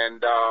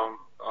 And,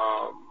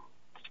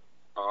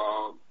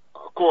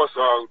 of course,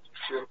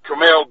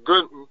 Tramel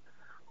Gooden,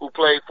 who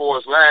played for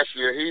us last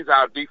year, he's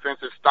our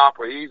defensive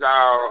stopper. He's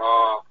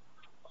our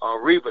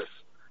Revis.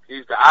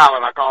 He's the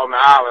island. I call him the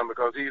island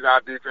because he's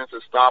our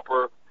defensive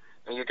stopper.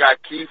 And you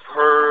got Keith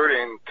Hurd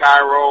and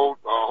Cairo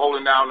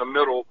holding down the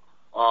middle,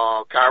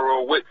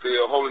 Cairo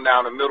Whitfield holding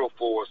down the middle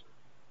for us.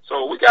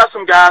 So we got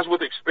some guys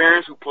with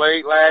experience who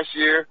played last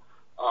year.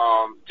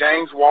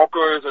 James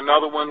Walker is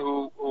another one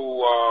who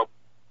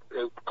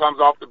comes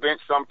off the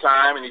bench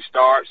sometime and he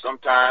starts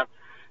sometime.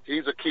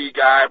 He's a key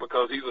guy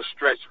because he's a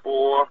stretch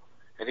 4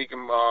 and he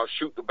can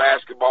shoot the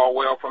basketball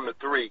well from the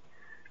 3.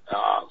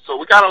 So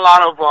we got a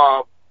lot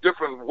of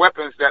different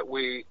weapons that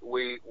we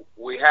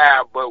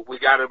have, but we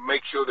got to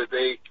make sure that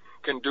they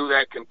can do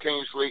that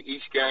continuously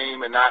each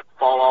game and not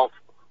fall off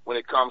when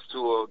it comes to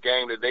a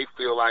game that they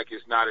feel like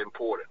is not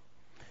important.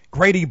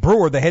 Grady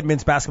Brewer, the head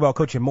men's basketball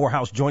coach in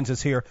Morehouse, joins us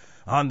here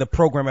on the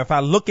program. If I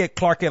look at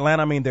Clark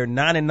Atlanta, I mean, they're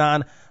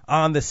 9-9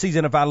 on the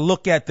season. If I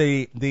look at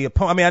the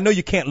opponent, I mean, I know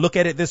you can't look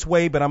at it this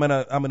way, but I'm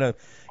gonna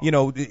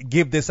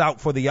give this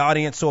out for the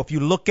audience. So if you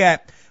look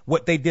at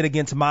what they did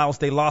against Miles,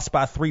 they lost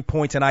by 3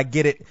 points, and I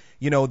get it.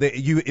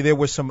 There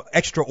were some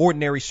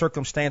extraordinary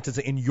circumstances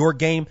in your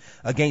game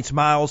against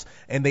Miles,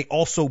 and they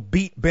also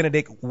beat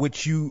Benedict,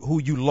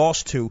 who you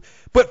lost to.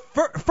 But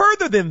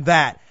further than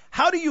that,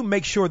 how do you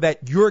make sure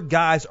that your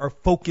guys are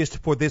focused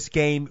for this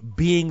game,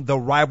 being the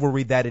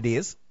rivalry that it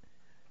is?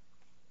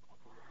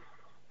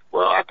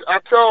 Well, I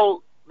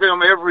tell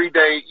them every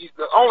day,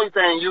 the only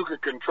thing you can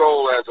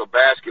control as a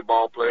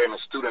basketball player and a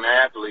student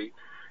athlete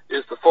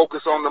is to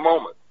focus on the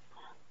moment.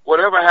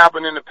 Whatever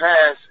happened in the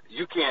past,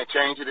 you can't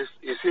change it.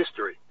 It's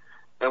history.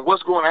 And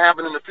what's going to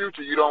happen in the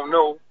future, you don't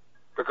know,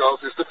 because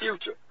it's the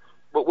future.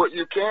 But what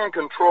you can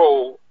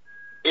control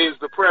is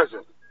the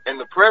present. And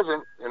the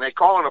present, and they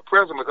call it a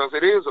present because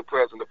it is a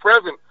present. The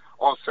present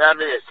on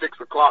Saturday at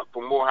 6 o'clock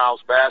for Morehouse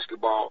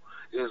basketball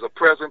is a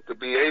present to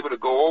be able to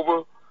go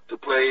over to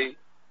play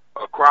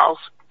a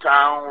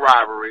cross-town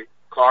rivalry,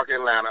 Clark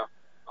Atlanta,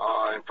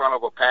 in front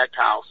of a packed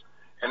house.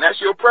 And that's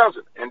your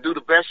present, and do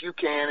the best you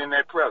can in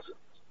that present.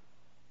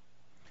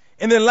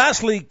 And then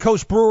lastly,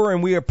 Coach Brewer,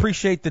 and we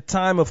appreciate the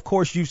time. Of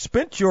course, you've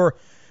spent your,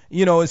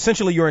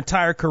 essentially your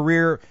entire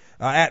career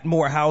at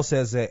Morehouse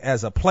as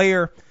a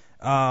player.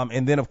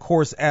 And then, of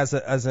course, as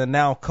a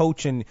now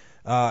coach, and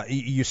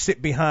you sit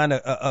behind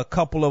a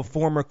couple of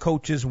former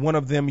coaches, one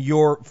of them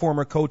your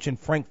former coach in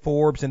Frank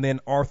Forbes, and then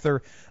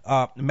Arthur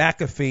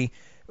McAfee.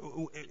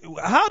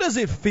 How does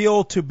it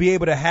feel to be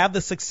able to have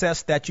the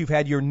success that you've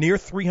had, your near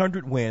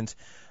 300 wins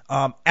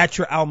at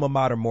your alma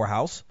mater,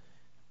 Morehouse?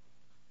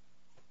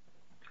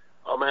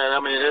 Oh, man, I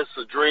mean, it's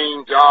a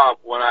dream job.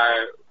 When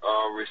I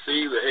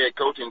received the head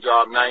coaching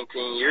job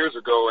 19 years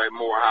ago at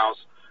Morehouse,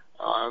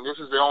 this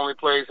is the only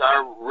place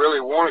I really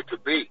wanted to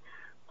be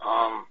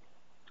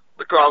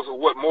because of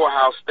what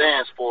Morehouse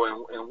stands for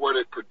and what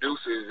it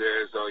produces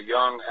as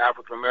young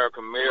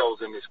African-American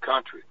males in this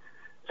country.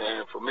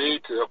 And for me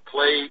to have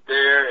played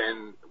there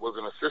and was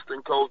an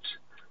assistant coach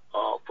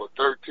for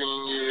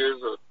 13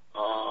 years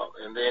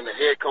and then the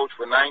head coach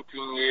for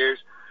 19 years,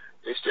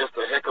 it's just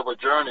a heck of a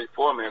journey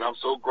for me. And I'm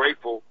so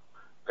grateful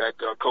that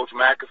Coach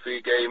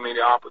McAfee gave me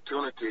the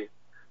opportunity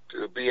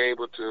to be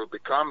able to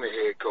become the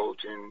head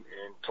coach and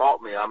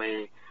taught me. I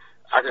mean,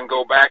 I can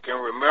go back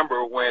and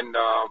remember when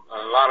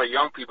a lot of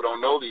young people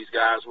don't know these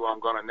guys who I'm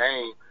going to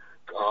name.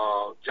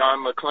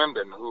 John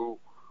McClendon, who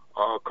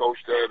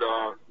coached at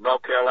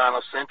North Carolina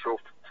Central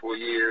for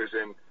years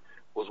and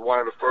was one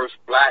of the first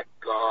black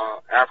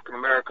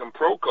African-American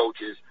pro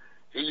coaches.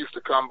 He used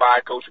to come by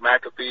Coach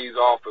McAfee's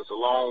office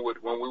along with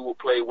when we would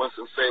play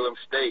Winston-Salem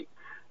State,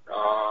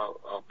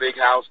 big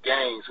house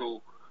games,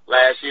 who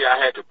last year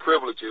I had the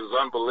privilege, it was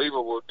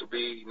unbelievable, to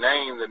be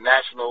named the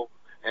national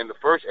and the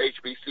first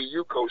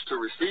HBCU coach to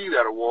receive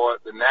that award,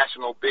 the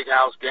National Big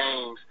House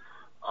Games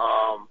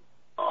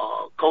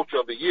Coach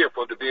of the Year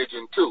for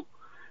Division II.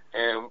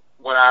 And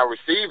when I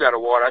received that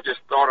award, I just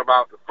thought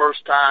about the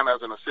first time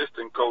as an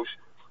assistant coach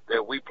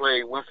that we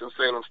played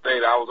Winston-Salem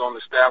State. I was on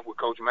the staff with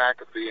Coach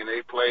McAfee, and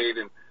they played,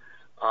 and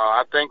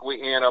I think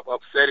we ended up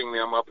upsetting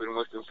them up in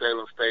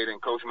Winston-Salem State. And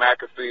Coach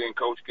McAfee and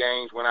Coach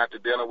Gaines went out to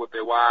dinner with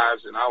their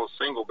wives, and I was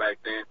single back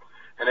then.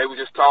 And they were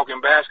just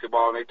talking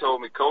basketball, and they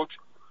told me, Coach,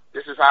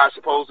 this is how it's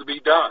supposed to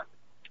be done.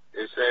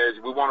 It says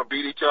we want to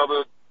beat each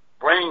other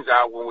brains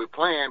out when we're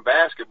playing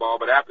basketball,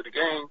 but after the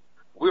game,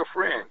 we're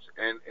friends,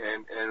 and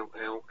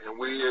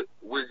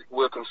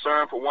we're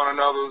concerned for one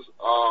another's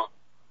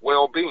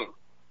well-being,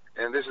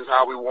 and this is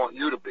how we want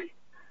you to be.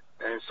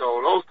 And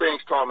so those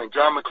things taught me.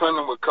 John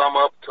McClendon would come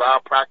up to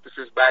our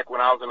practices back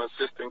when I was an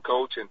assistant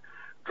coach and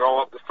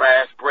draw up the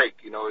fast break.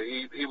 You know,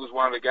 he was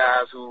one of the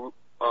guys who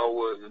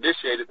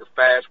initiated the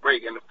fast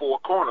break in the four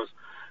corners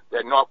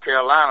that North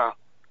Carolina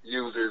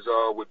uses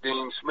with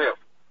Dean Smith.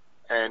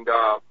 And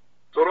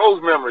so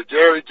those memories,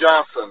 Jerry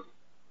Johnson,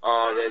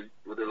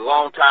 the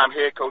longtime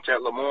head coach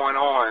at Lemoyne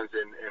Owens,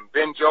 and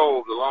Ben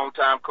Jove, the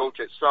longtime coach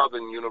at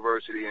Southern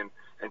University and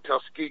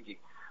Tuskegee.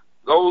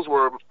 Those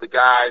were the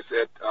guys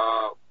that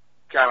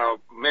kind of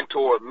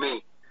mentored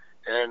me.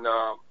 And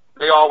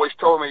they always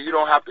told me you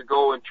don't have to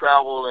go and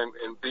travel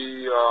and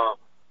be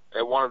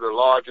at one of the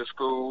larger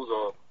schools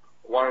or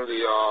one of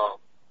the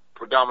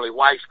predominantly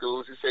white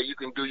schools. He said you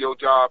can do your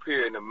job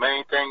here, and the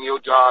main thing your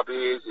job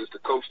is to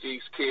coach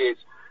these kids,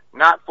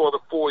 not for the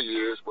 4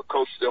 years, but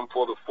coach them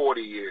for the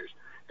 40 years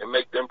and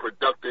make them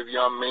productive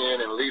young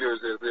men and leaders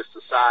of this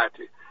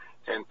society,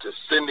 and to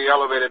send the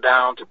elevator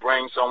down to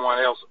bring someone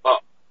else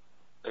up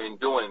in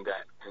doing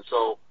that. And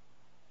so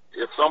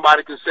if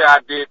somebody can say I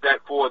did that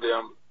for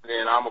them,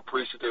 then I'm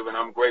appreciative and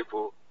I'm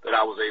grateful that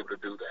I was able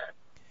to do that.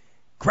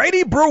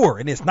 Grady Brewer,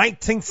 in his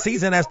 19th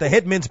season as the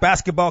head men's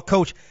basketball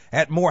coach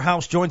at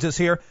Morehouse, joins us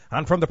here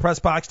on From the Press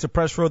Box to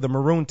Press Row. The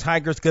Maroon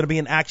Tigers going to be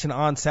in action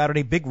on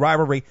Saturday. Big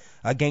rivalry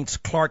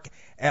against Clark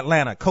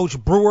Atlanta. Coach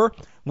Brewer,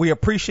 we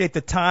appreciate the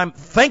time.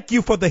 Thank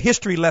you for the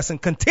history lesson.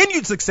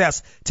 Continued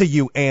success to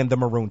you and the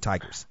Maroon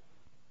Tigers.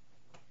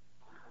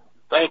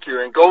 Thank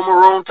you, and go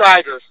Maroon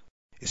Tigers.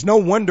 It's no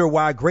wonder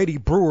why Grady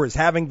Brewer is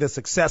having the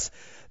success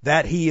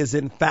that he is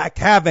in fact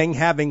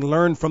having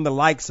learned from the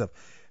likes of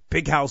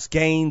Big House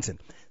Gaines and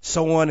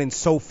so on and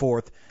so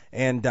forth,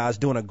 and is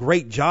doing a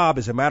great job.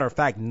 As a matter of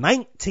fact,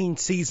 19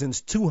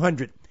 seasons,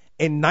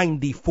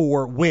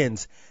 294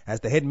 wins as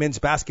the head men's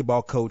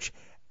basketball coach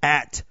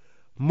at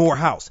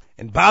Morehouse.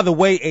 And by the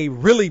way, a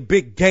really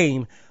big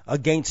game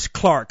against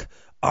Clark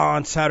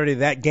on Saturday.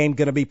 That game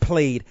going to be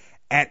played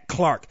at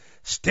Clark.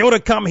 Still to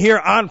come here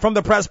on From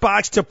the Press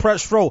Box to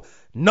Press Row,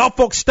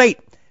 Norfolk State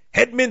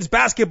head men's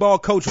basketball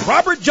coach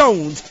Robert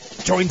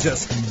Jones joins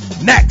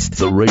us next.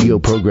 The radio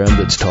program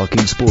that's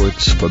talking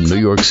sports from New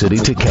York City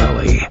to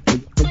Cali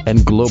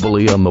and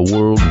globally on the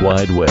World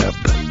Wide Web.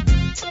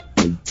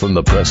 From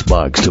the Press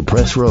Box to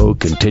Press Row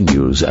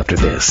continues after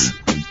this.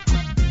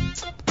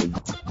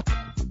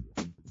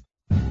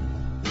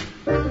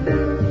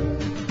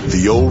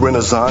 The old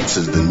Renaissance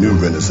is the new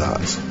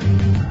Renaissance,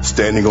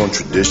 standing on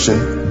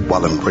tradition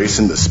while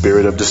embracing the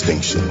spirit of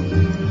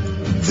distinction.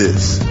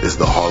 This is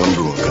the Harlem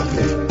Brewing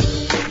Company.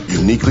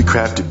 Uniquely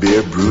crafted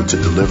beer brewed to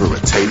deliver a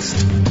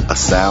taste, a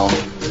sound,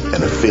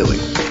 and a feeling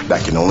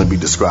that can only be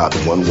described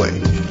in one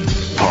way,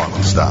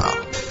 Harlem style.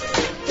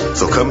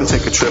 So come and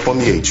take a trip on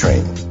the A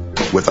train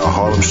with our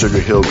Harlem Sugar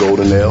Hill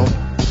Golden Ale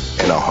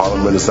and our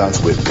Harlem Renaissance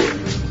Wit Beer,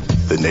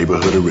 the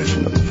neighborhood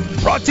original.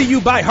 Brought to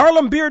you by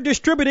Harlem Beer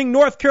Distributing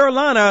North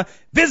Carolina.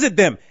 Visit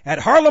them at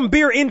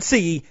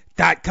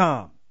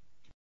harlembeernc.com.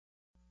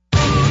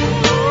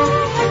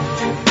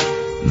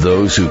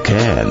 Those who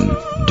can,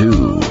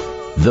 do.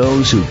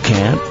 Those who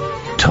can't,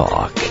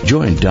 talk.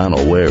 Join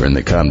Donald Ware in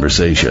the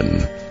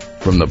conversation.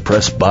 From the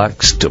Press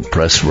Box to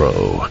Press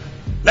Row.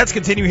 Let's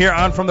continue here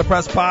on From the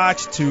Press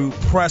Box to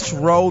Press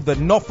Row. The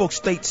Norfolk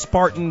State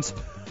Spartans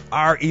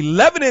are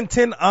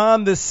 11-10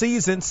 on the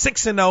season,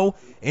 6-0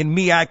 in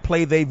MEAC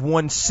play. They've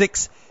won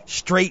 6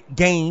 straight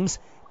games.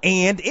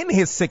 And in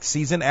his 6th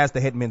season as the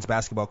head men's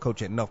basketball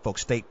coach at Norfolk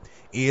State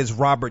is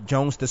Robert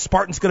Jones. The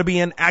Spartans going to be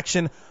in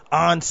action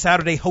on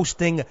Saturday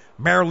hosting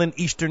Maryland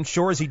Eastern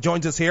Shore as he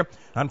joins us here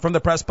on From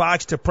the Press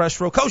Box to Press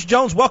Row. Coach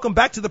Jones, welcome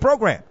back to the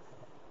program.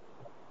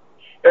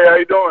 Hey, how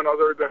you doing? How's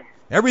everything?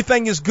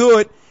 Everything is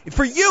good.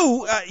 For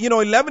you,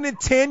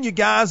 11-10, you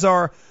guys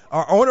are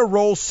on a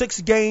roll,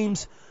 6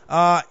 games,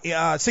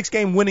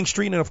 6-game winning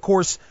streak, and of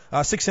course,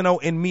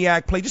 6-0 in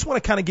MEAC play. Just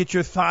want to kind of get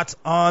your thoughts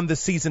on the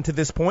season to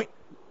this point.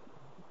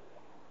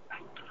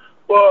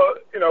 Well,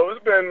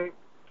 it's been,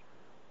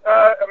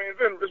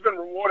 it's been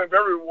rewarding,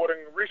 very rewarding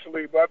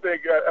recently. But I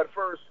think at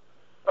first,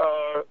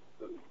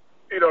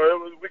 we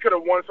could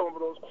have won some of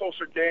those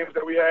closer games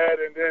that we had,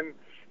 and then,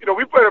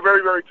 we played a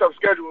very, very tough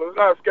schedule. It's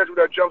not a schedule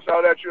that jumps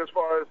out at you as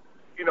far as,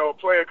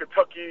 playing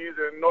Kentucky's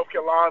and North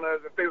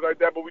Carolina's and things like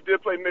that. But we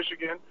did play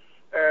Michigan,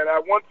 and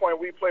at one point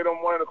we played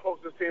on one of the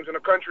closest teams in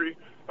the country.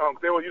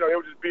 They were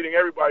just beating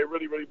everybody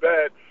really, really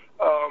bad.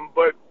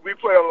 But we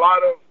played a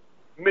lot of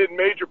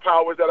mid-major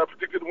powers that are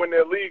predicted to win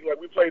their league.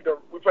 Like we played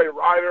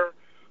Rider,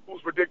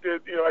 who's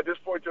predicted, at this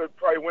point to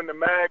probably win the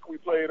MAC. We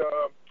played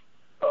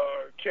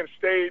Kent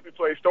State. We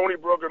played Stony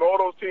Brook, and all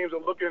those teams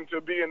are looking to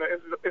be in the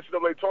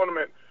NCAA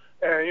tournament.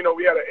 And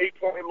we had an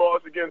 8-point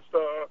loss against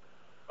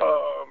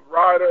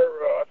Rider.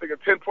 I think a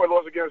 10-point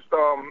loss against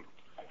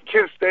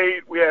Kent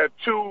State. We had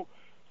 2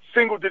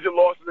 single-digit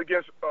losses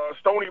against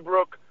Stony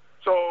Brook.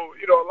 So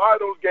a lot of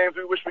those games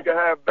we wish we could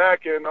have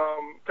back and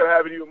could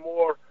have even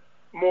more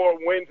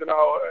wins in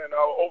our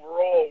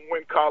overall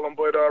win column.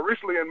 But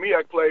recently in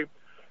MEAC play,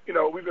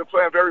 we've been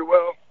playing very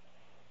well.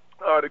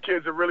 The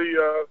kids are really,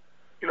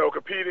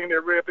 competing.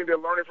 I think they're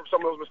learning from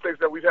some of those mistakes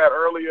that we've had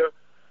earlier.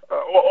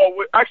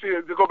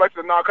 Actually, to go back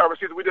to the non-conference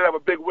season, we did have a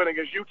big win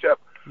against UTEP.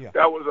 Yeah.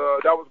 That was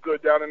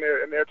good down in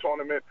their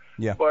tournament.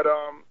 Yeah. But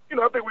I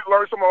think we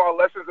learned some of our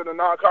lessons in the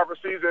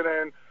non-conference season,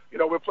 and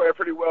we're playing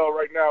pretty well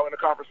right now in the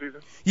conference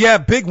season. Yeah,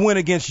 big win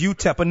against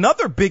UTEP.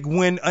 Another big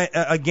win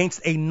against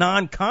a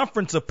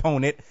non-conference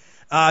opponent.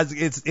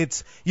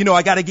 It's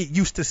I got to get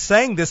used to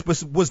saying this,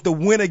 was the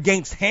win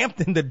against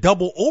Hampton, the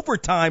double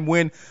overtime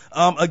win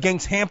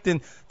against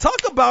Hampton.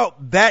 Talk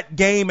about that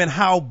game and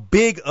how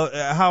big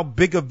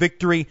a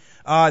victory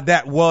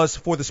that was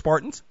for the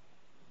Spartans.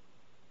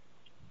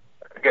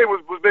 The game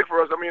was big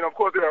for us. I mean, of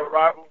course they're a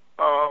rival.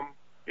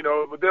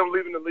 With them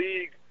leaving the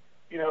league,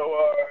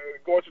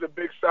 going to the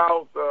Big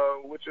South,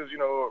 which is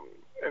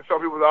in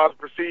some people's eyes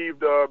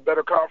perceived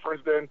better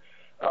conference than.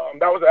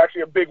 That was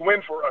actually a big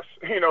win for us,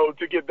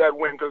 to get that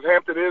win, because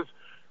Hampton is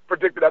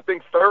predicted, I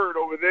think, 3rd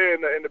over there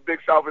in the Big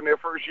South in their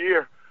first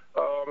year,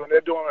 and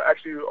they're doing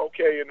actually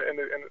okay in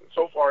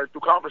so far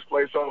through conference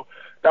play. So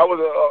that was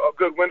a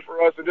good win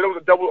for us. And then it was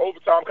a double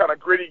overtime kind of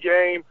gritty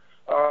game.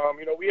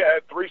 We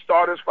had 3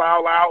 starters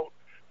foul out.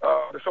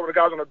 Some of the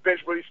guys on the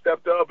bench really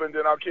stepped up, and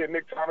then our kid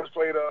Nick Thomas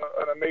played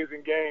an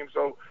amazing game.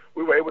 So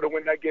we were able to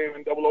win that game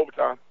in double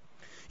overtime.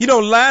 You know,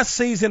 last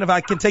season, if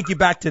I can take you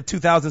back to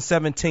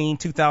 2017,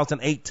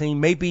 2018,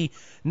 maybe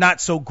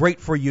not so great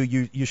for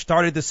you. You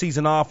started the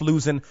season off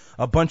losing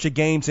a bunch of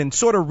games and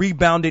sort of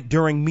rebounded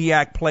during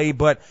MEAC play.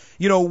 But,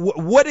 you know,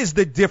 what is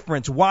the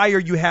difference? Why are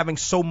you having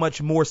so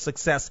much more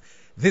success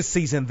this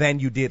season than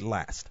you did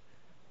last?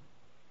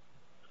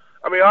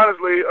 I mean,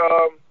 honestly,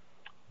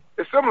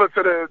 it's similar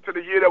to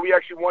the year that we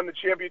actually won the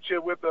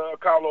championship with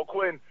Kyle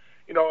O'Quinn.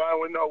 You know,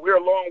 we're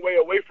a long way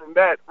away from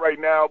that right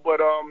now, but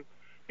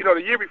you know,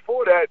 the year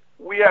before that,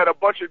 we had a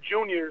bunch of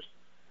juniors,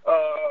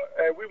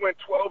 and we went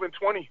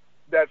 12-20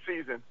 that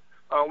season,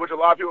 which a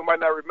lot of people might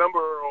not remember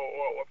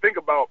or think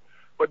about.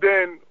 But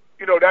then,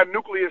 you know, that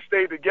nucleus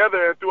stayed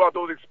together, and throughout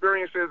those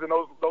experiences and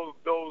those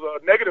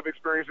negative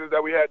experiences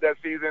that we had that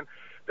season,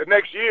 the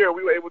next year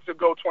we were able to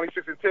go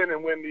 26-10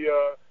 and win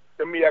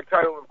the MEAC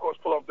title, and of course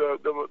pull up the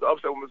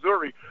upset with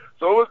Missouri.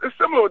 So it's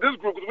similar with this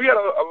group because we had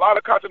a lot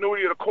of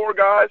continuity of the core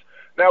guys.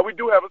 Now we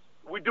do have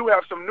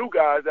some new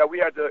guys that we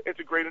had to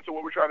integrate into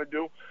what we're trying to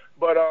do,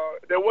 but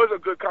there was a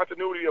good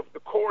continuity of the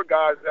core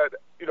guys that,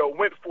 you know,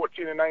 went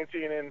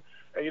 14-19, and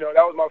you know,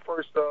 that was my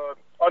first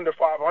under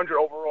 500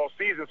 overall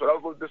season, so that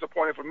was a little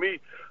disappointing for me.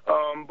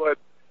 But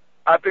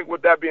I think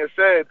with that being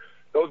said,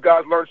 those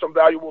guys learned some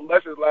valuable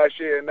lessons last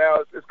year, and now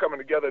it's coming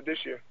together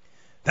this year.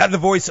 That's the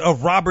voice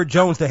of Robert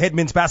Jones, the head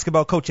men's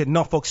basketball coach at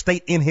Norfolk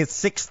State in his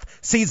 6th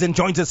season,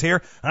 joins us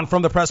here on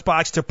From the Press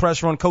Box to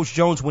Press Run. Coach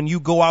Jones, when you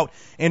go out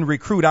and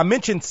recruit, I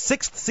mentioned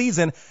 6th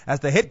season as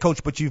the head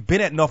coach, but you've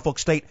been at Norfolk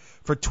State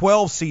for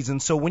 12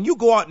 seasons. So when you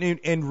go out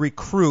and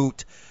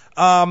recruit,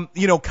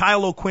 you know,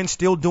 Kyle O'Quinn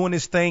still doing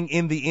his thing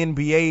in the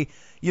NBA.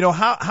 You know,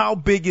 how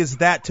big is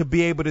that to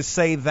be able to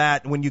say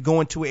that when you go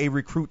into a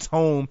recruit's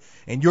home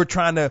and you're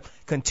trying to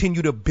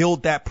continue to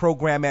build that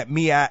program at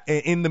MEAC,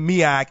 in the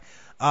MEAC,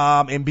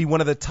 and be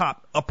one of the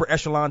top upper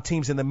echelon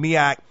teams in the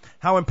MEAC,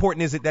 how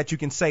important is it that you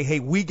can say, hey,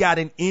 we got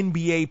an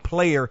NBA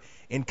player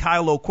in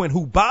Kyle O'Quinn,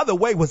 who, by the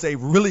way, was a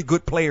really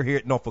good player here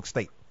at Norfolk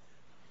State?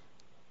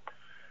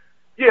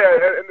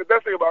 Yeah, and the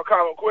best thing about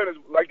Kyle O'Quinn is,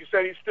 like you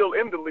said, he's still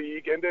in the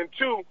league. And then,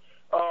 two,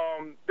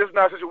 this is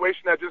not a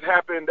situation that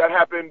happened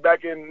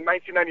back in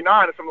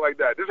 1999 or something like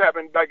that. This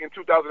happened back in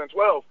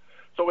 2012.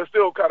 So it's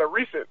still kind of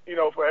recent, you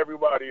know, for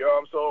everybody.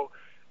 So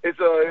it's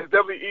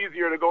definitely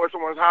easier to go to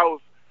someone's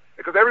house,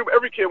 because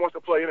every kid wants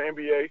to play in the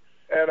NBA,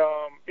 and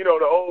you know,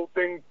 the old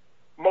thing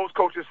most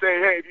coaches say,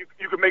 hey,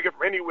 you can make it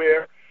from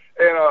anywhere,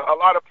 and a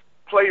lot of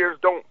players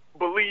don't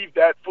believe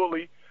that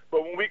fully.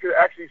 But when we could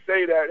actually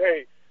say that,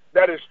 hey,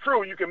 that is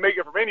true, you can make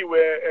it from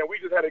anywhere, and we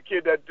just had a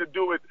kid that to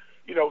do it,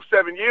 you know,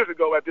 7 years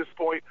ago at this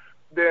point,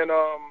 then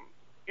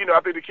you know,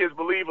 I think the kids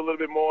believe a little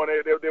bit more,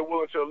 and they're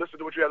willing to listen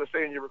to what you have to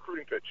say in your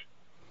recruiting pitch.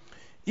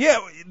 Yeah,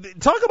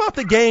 talk about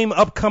the game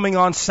upcoming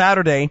on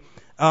Saturday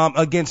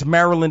against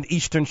Maryland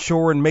Eastern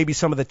Shore, and maybe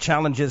some of the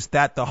challenges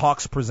that the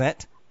Hawks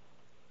present.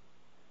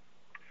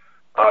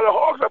 The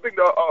Hawks, I think,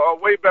 are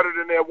way better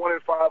than their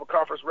 1-5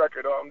 conference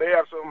record. They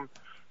have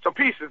some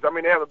pieces. I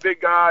mean, they have a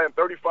big guy, and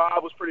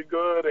 35 was pretty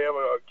good. They have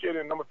a kid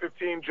in number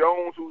 15,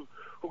 Jones, who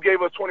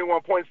gave us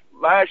 21 points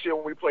last year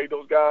when we played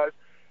those guys.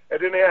 And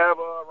then they have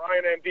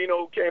Ryan Andino,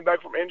 who came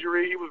back from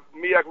injury. He was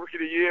MEAC Rookie of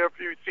the Year a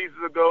few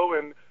seasons ago,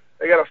 and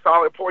they got a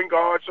solid point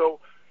guard. So,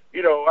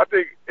 you know, I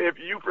think if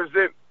you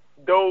present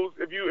those,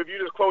 if you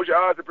just close your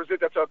eyes and present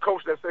that to a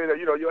coach that say that,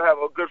 you know, you'll have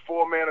a good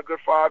 4-man, a good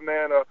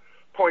 5-man, a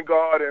point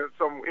guard, and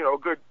some, you know, a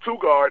good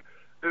 2-guard,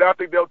 then I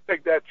think they'll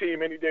take that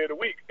team any day of the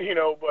week, you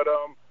know. But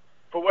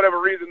for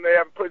whatever reason, they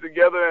haven't put it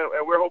together,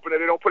 and we're hoping that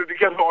they don't put it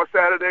together on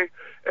Saturday.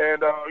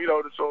 And, you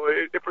know, so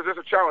it presents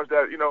a challenge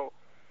that, you know,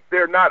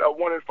 they're not a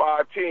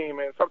 1-5 team,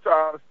 and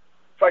sometimes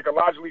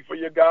psychologically for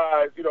your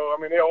guys, you know,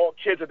 I mean, they're all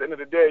kids at the end of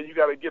the day. You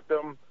got to get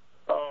them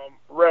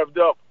revved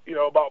up, you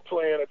know, about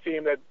playing a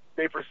team that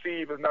they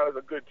perceive as not as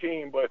a good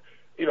team. But,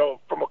 you know,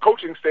 from a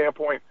coaching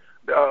standpoint,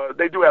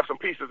 they do have some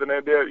pieces, and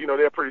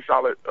they're a pretty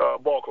solid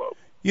ball club.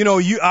 You know,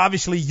 you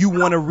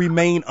want to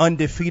remain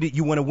undefeated.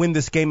 You want to win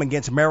this game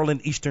against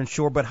Maryland Eastern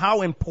Shore. But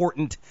how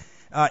important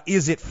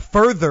is it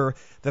further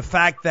the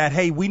fact that,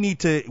 hey, we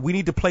need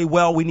to play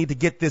well, we need to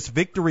get this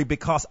victory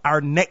because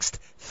our next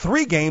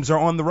 3 games are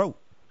on the road?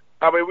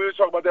 I mean, we were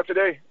talking about that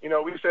today. You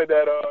know, we said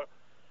that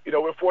you know,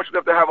 we're fortunate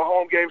enough to have a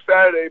home game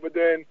Saturday, but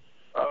then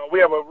we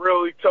have a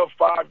really tough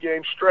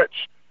 5-game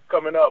stretch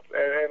coming up,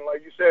 and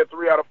like you said,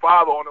 3 out of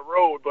 5 are on the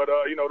road. But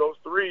you know, those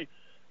 3,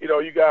 you know,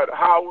 you got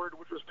Howard,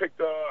 which was picked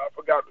I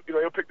forgot, you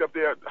know, he picked up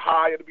there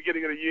high at the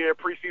beginning of the year,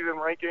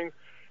 preseason rankings.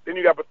 Then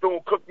you got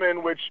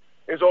Bethune-Cookman, which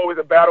is always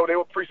a battle. They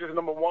were preseason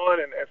number 1,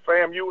 and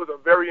FAMU is a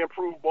very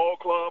improved ball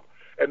club.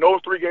 And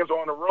those 3 games are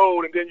on the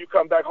road, and then you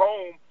come back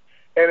home,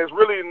 and it's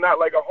really not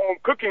like a home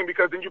cooking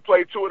because then you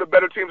play 2 of the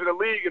better teams in the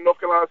league in North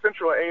Carolina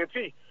Central and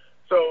A&T.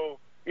 So,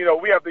 you know,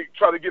 we have to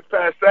try to get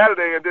past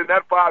Saturday, and then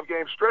that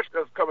 5-game stretch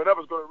that's coming up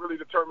is going to really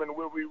determine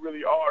where we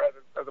really are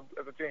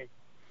as a team.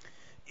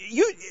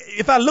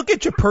 if I look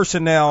at your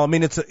personnel, I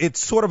mean, it's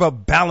sort of a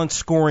balanced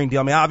scoring deal.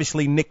 I mean,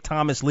 obviously Nick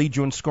Thomas leads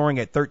you in scoring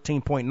at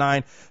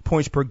 13.9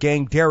 points per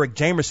game. Derek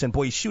Jamerson,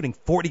 boy, he's shooting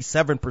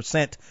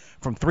 47%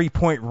 from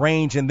 3-point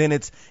range, and then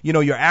it's,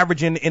 you're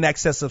averaging in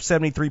excess of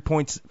 73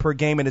 points per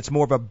game, and it's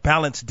more of a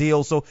balanced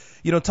deal. So,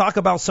 talk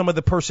about some of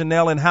the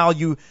personnel and how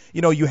you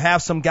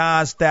have some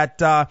guys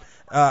that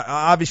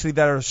obviously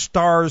that are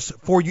stars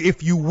for you,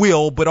 if you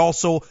will, but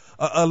also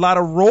a lot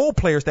of role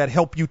players that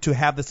help you to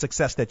have the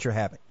success that you're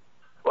having.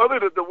 Well, I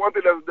think the one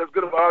thing that's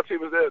good about our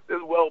team is that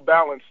it's well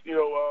balanced.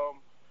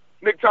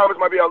 Nick Thomas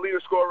might be our leading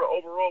scorer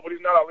overall, but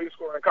he's not our leading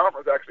scorer in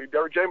conference, actually.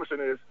 Derek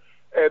Jamerson is.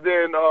 And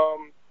then,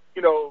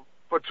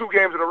 for 2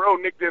 games in a row,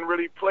 Nick didn't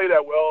really play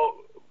that well.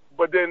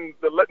 But then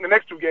the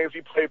next 2 games,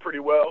 he played pretty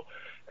well.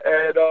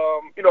 And,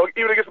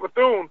 even against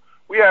Bethune,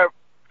 we had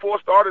 4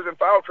 starters in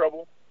foul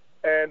trouble.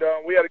 And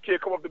we had a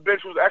kid come off the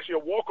bench who was actually a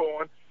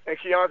walk-on, and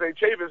Keontae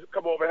Chavis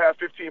come over and have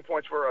 15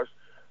 points for us.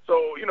 So,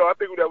 I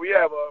think that we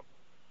have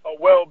a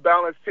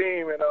well-balanced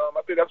team, and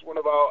I think that's one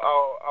of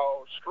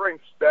our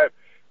strengths, that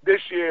this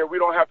year we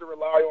don't have to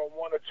rely on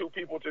 1 or 2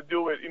 people to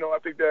do it. I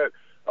think that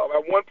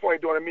at one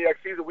point during the MEAC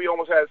season, we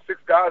almost had 6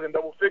 guys in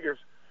double figures.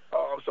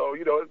 So,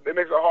 it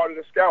makes it harder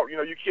to scout.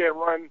 You can't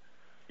run,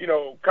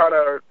 kind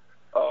of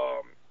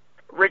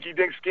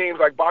rinky-dink schemes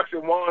like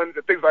boxing ones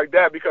and things like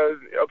that because,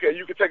 okay,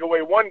 you can take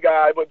away 1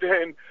 guy, but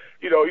then,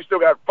 you still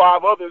got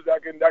 5 others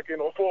that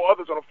can, or 4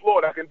 others on the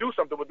floor that can do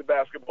something with the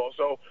basketball.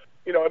 So,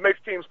 it makes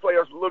teams play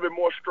us a little bit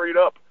more straight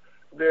up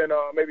than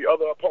maybe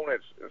other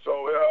opponents. So,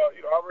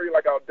 I really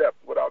like our depth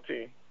with our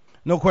team.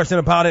 No question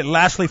about it.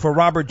 Lastly, for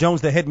Robert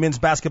Jones, the head men's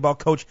basketball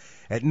coach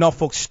at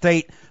Norfolk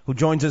State, who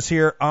joins us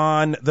here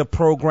on the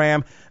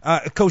program.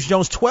 Coach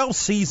Jones, 12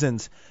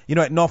 seasons,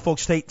 at Norfolk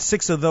State.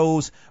 6 of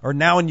those are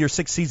now in your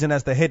 6th season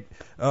as the head,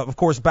 of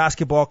course,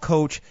 basketball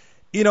coach.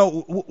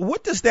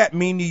 What does that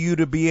mean to you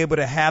to be able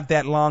to have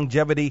that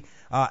longevity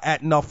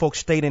at Norfolk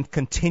State and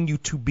continue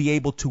to be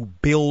able to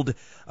build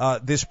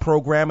this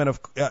program and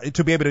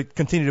to be able to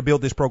continue to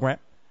build this program?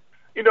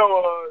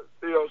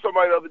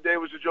 Somebody the other day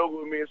was just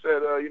joking with me and said,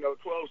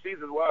 12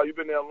 seasons, wow, you've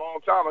been there a long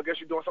time. I guess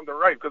you're doing something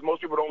right because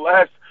most people don't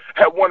last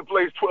at one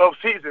place 12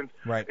 seasons.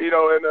 Right. And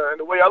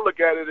the way I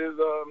look at it is,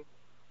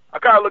 I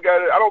kind of look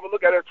at it, I don't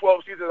look at it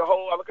 12 seasons as a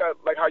whole. I look at it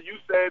like how you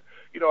said,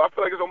 I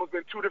feel like it's almost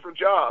been 2 different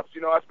jobs.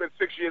 I spent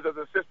 6 years as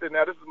an assistant.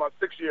 Now this is my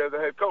 6th year as a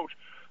head coach.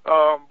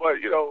 But,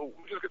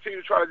 we just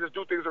continue to try to just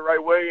do things the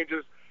right way and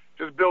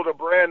just build a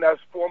brand that's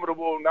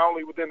formidable not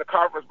only within the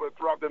conference but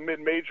throughout the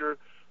mid-major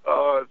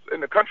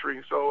in the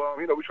country. So,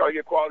 we try to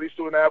get quality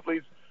student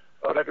athletes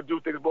that can do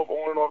things both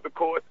on and off the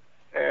court.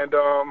 And,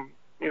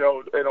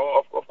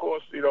 of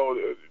course,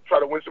 try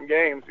to win some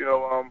games.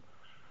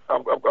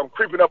 I'm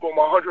creeping up on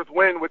my 100th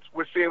win, which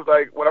seems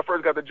like when I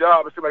first got the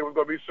job, it seemed like it was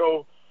going to be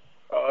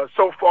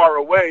so far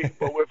away.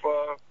 But with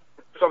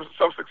some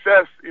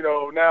success,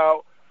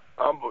 now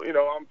I'm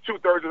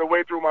 2/3 of the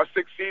way through my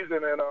 6th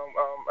season, and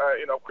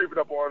I'm creeping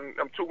up on.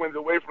 I'm 2 wins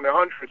away from the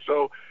 100.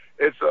 So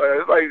it's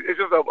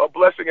just a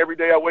blessing every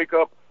day I wake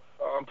up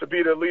to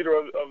be the leader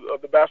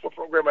of the basketball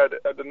program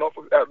at the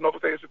Norfolk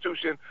State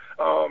Institution,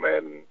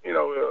 and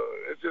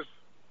it's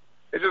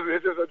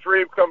just a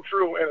dream come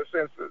true in a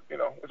sense.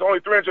 It's only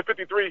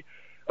 353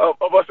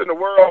 of us in the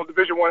world,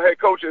 Division I head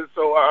coaches,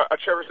 so I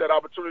cherish that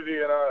opportunity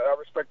and I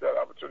respect that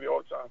opportunity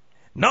all the time.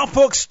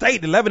 Norfolk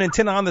State,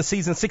 11-10 on the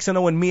season,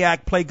 6-0 in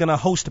MEAC play, going to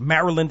host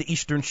Maryland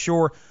Eastern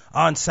Shore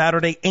on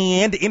Saturday.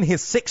 And in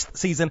his 6th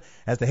season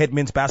as the head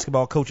men's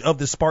basketball coach of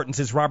the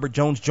Spartans is Robert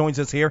Jones, joins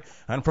us here.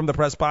 And from the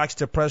press box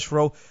to press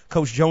row,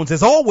 Coach Jones,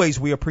 as always,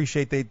 we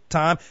appreciate the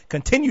time.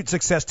 Continued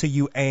success to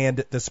you and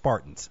the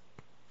Spartans.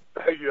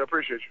 Thank you. I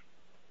appreciate you.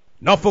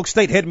 Norfolk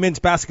State head men's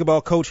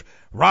basketball coach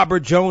Robert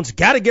Jones.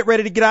 Got to get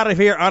ready to get out of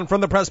here on From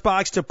the Press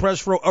Box to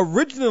Press Row.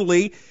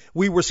 Originally,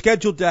 we were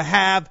scheduled to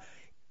have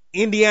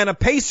Indiana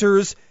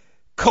Pacers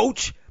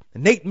coach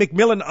Nate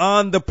McMillan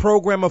on the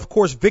program. Of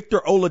course,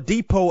 Victor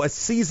Oladipo, a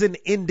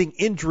season-ending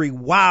injury.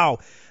 Wow,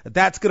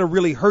 that's going to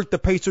really hurt the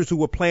Pacers, who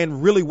were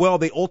playing really well.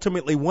 They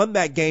ultimately won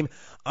that game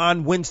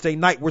on Wednesday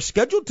night. We're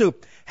scheduled to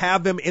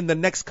have them in the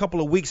next couple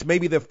of weeks,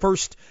 maybe the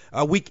first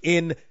week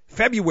in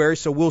February,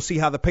 so we'll see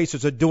how the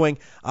Pacers are doing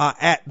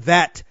at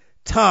that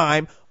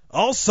time.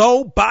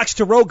 Also, Box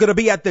to Row going to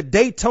be at the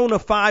Daytona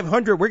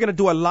 500. We're going to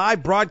do a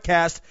live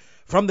broadcast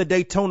from the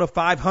Daytona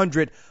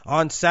 500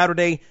 on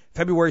Saturday,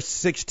 February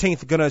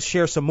 16th. Going to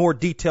share some more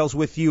details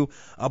with you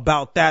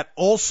about that.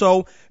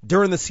 Also,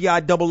 during the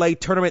CIAA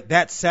tournament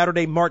that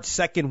Saturday, March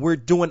 2nd, we're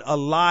doing a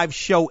live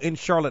show in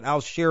Charlotte. I'll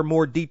share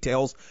more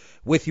details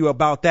with you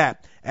about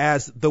that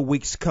as the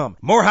weeks come.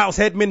 Morehouse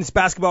head men's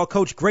basketball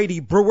coach Grady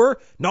Brewer,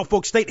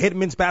 Norfolk State head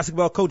men's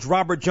basketball coach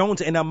Robert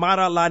Jones, and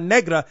Amara La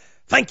Negra,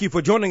 thank you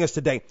for joining us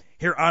today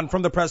here on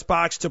From the Press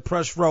Box to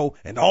Press Row.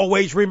 And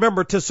always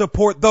remember to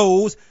support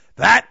those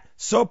that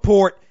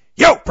support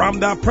you. From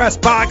the Press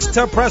Box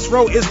to Press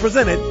Row is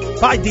presented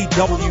by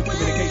DW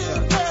Communications.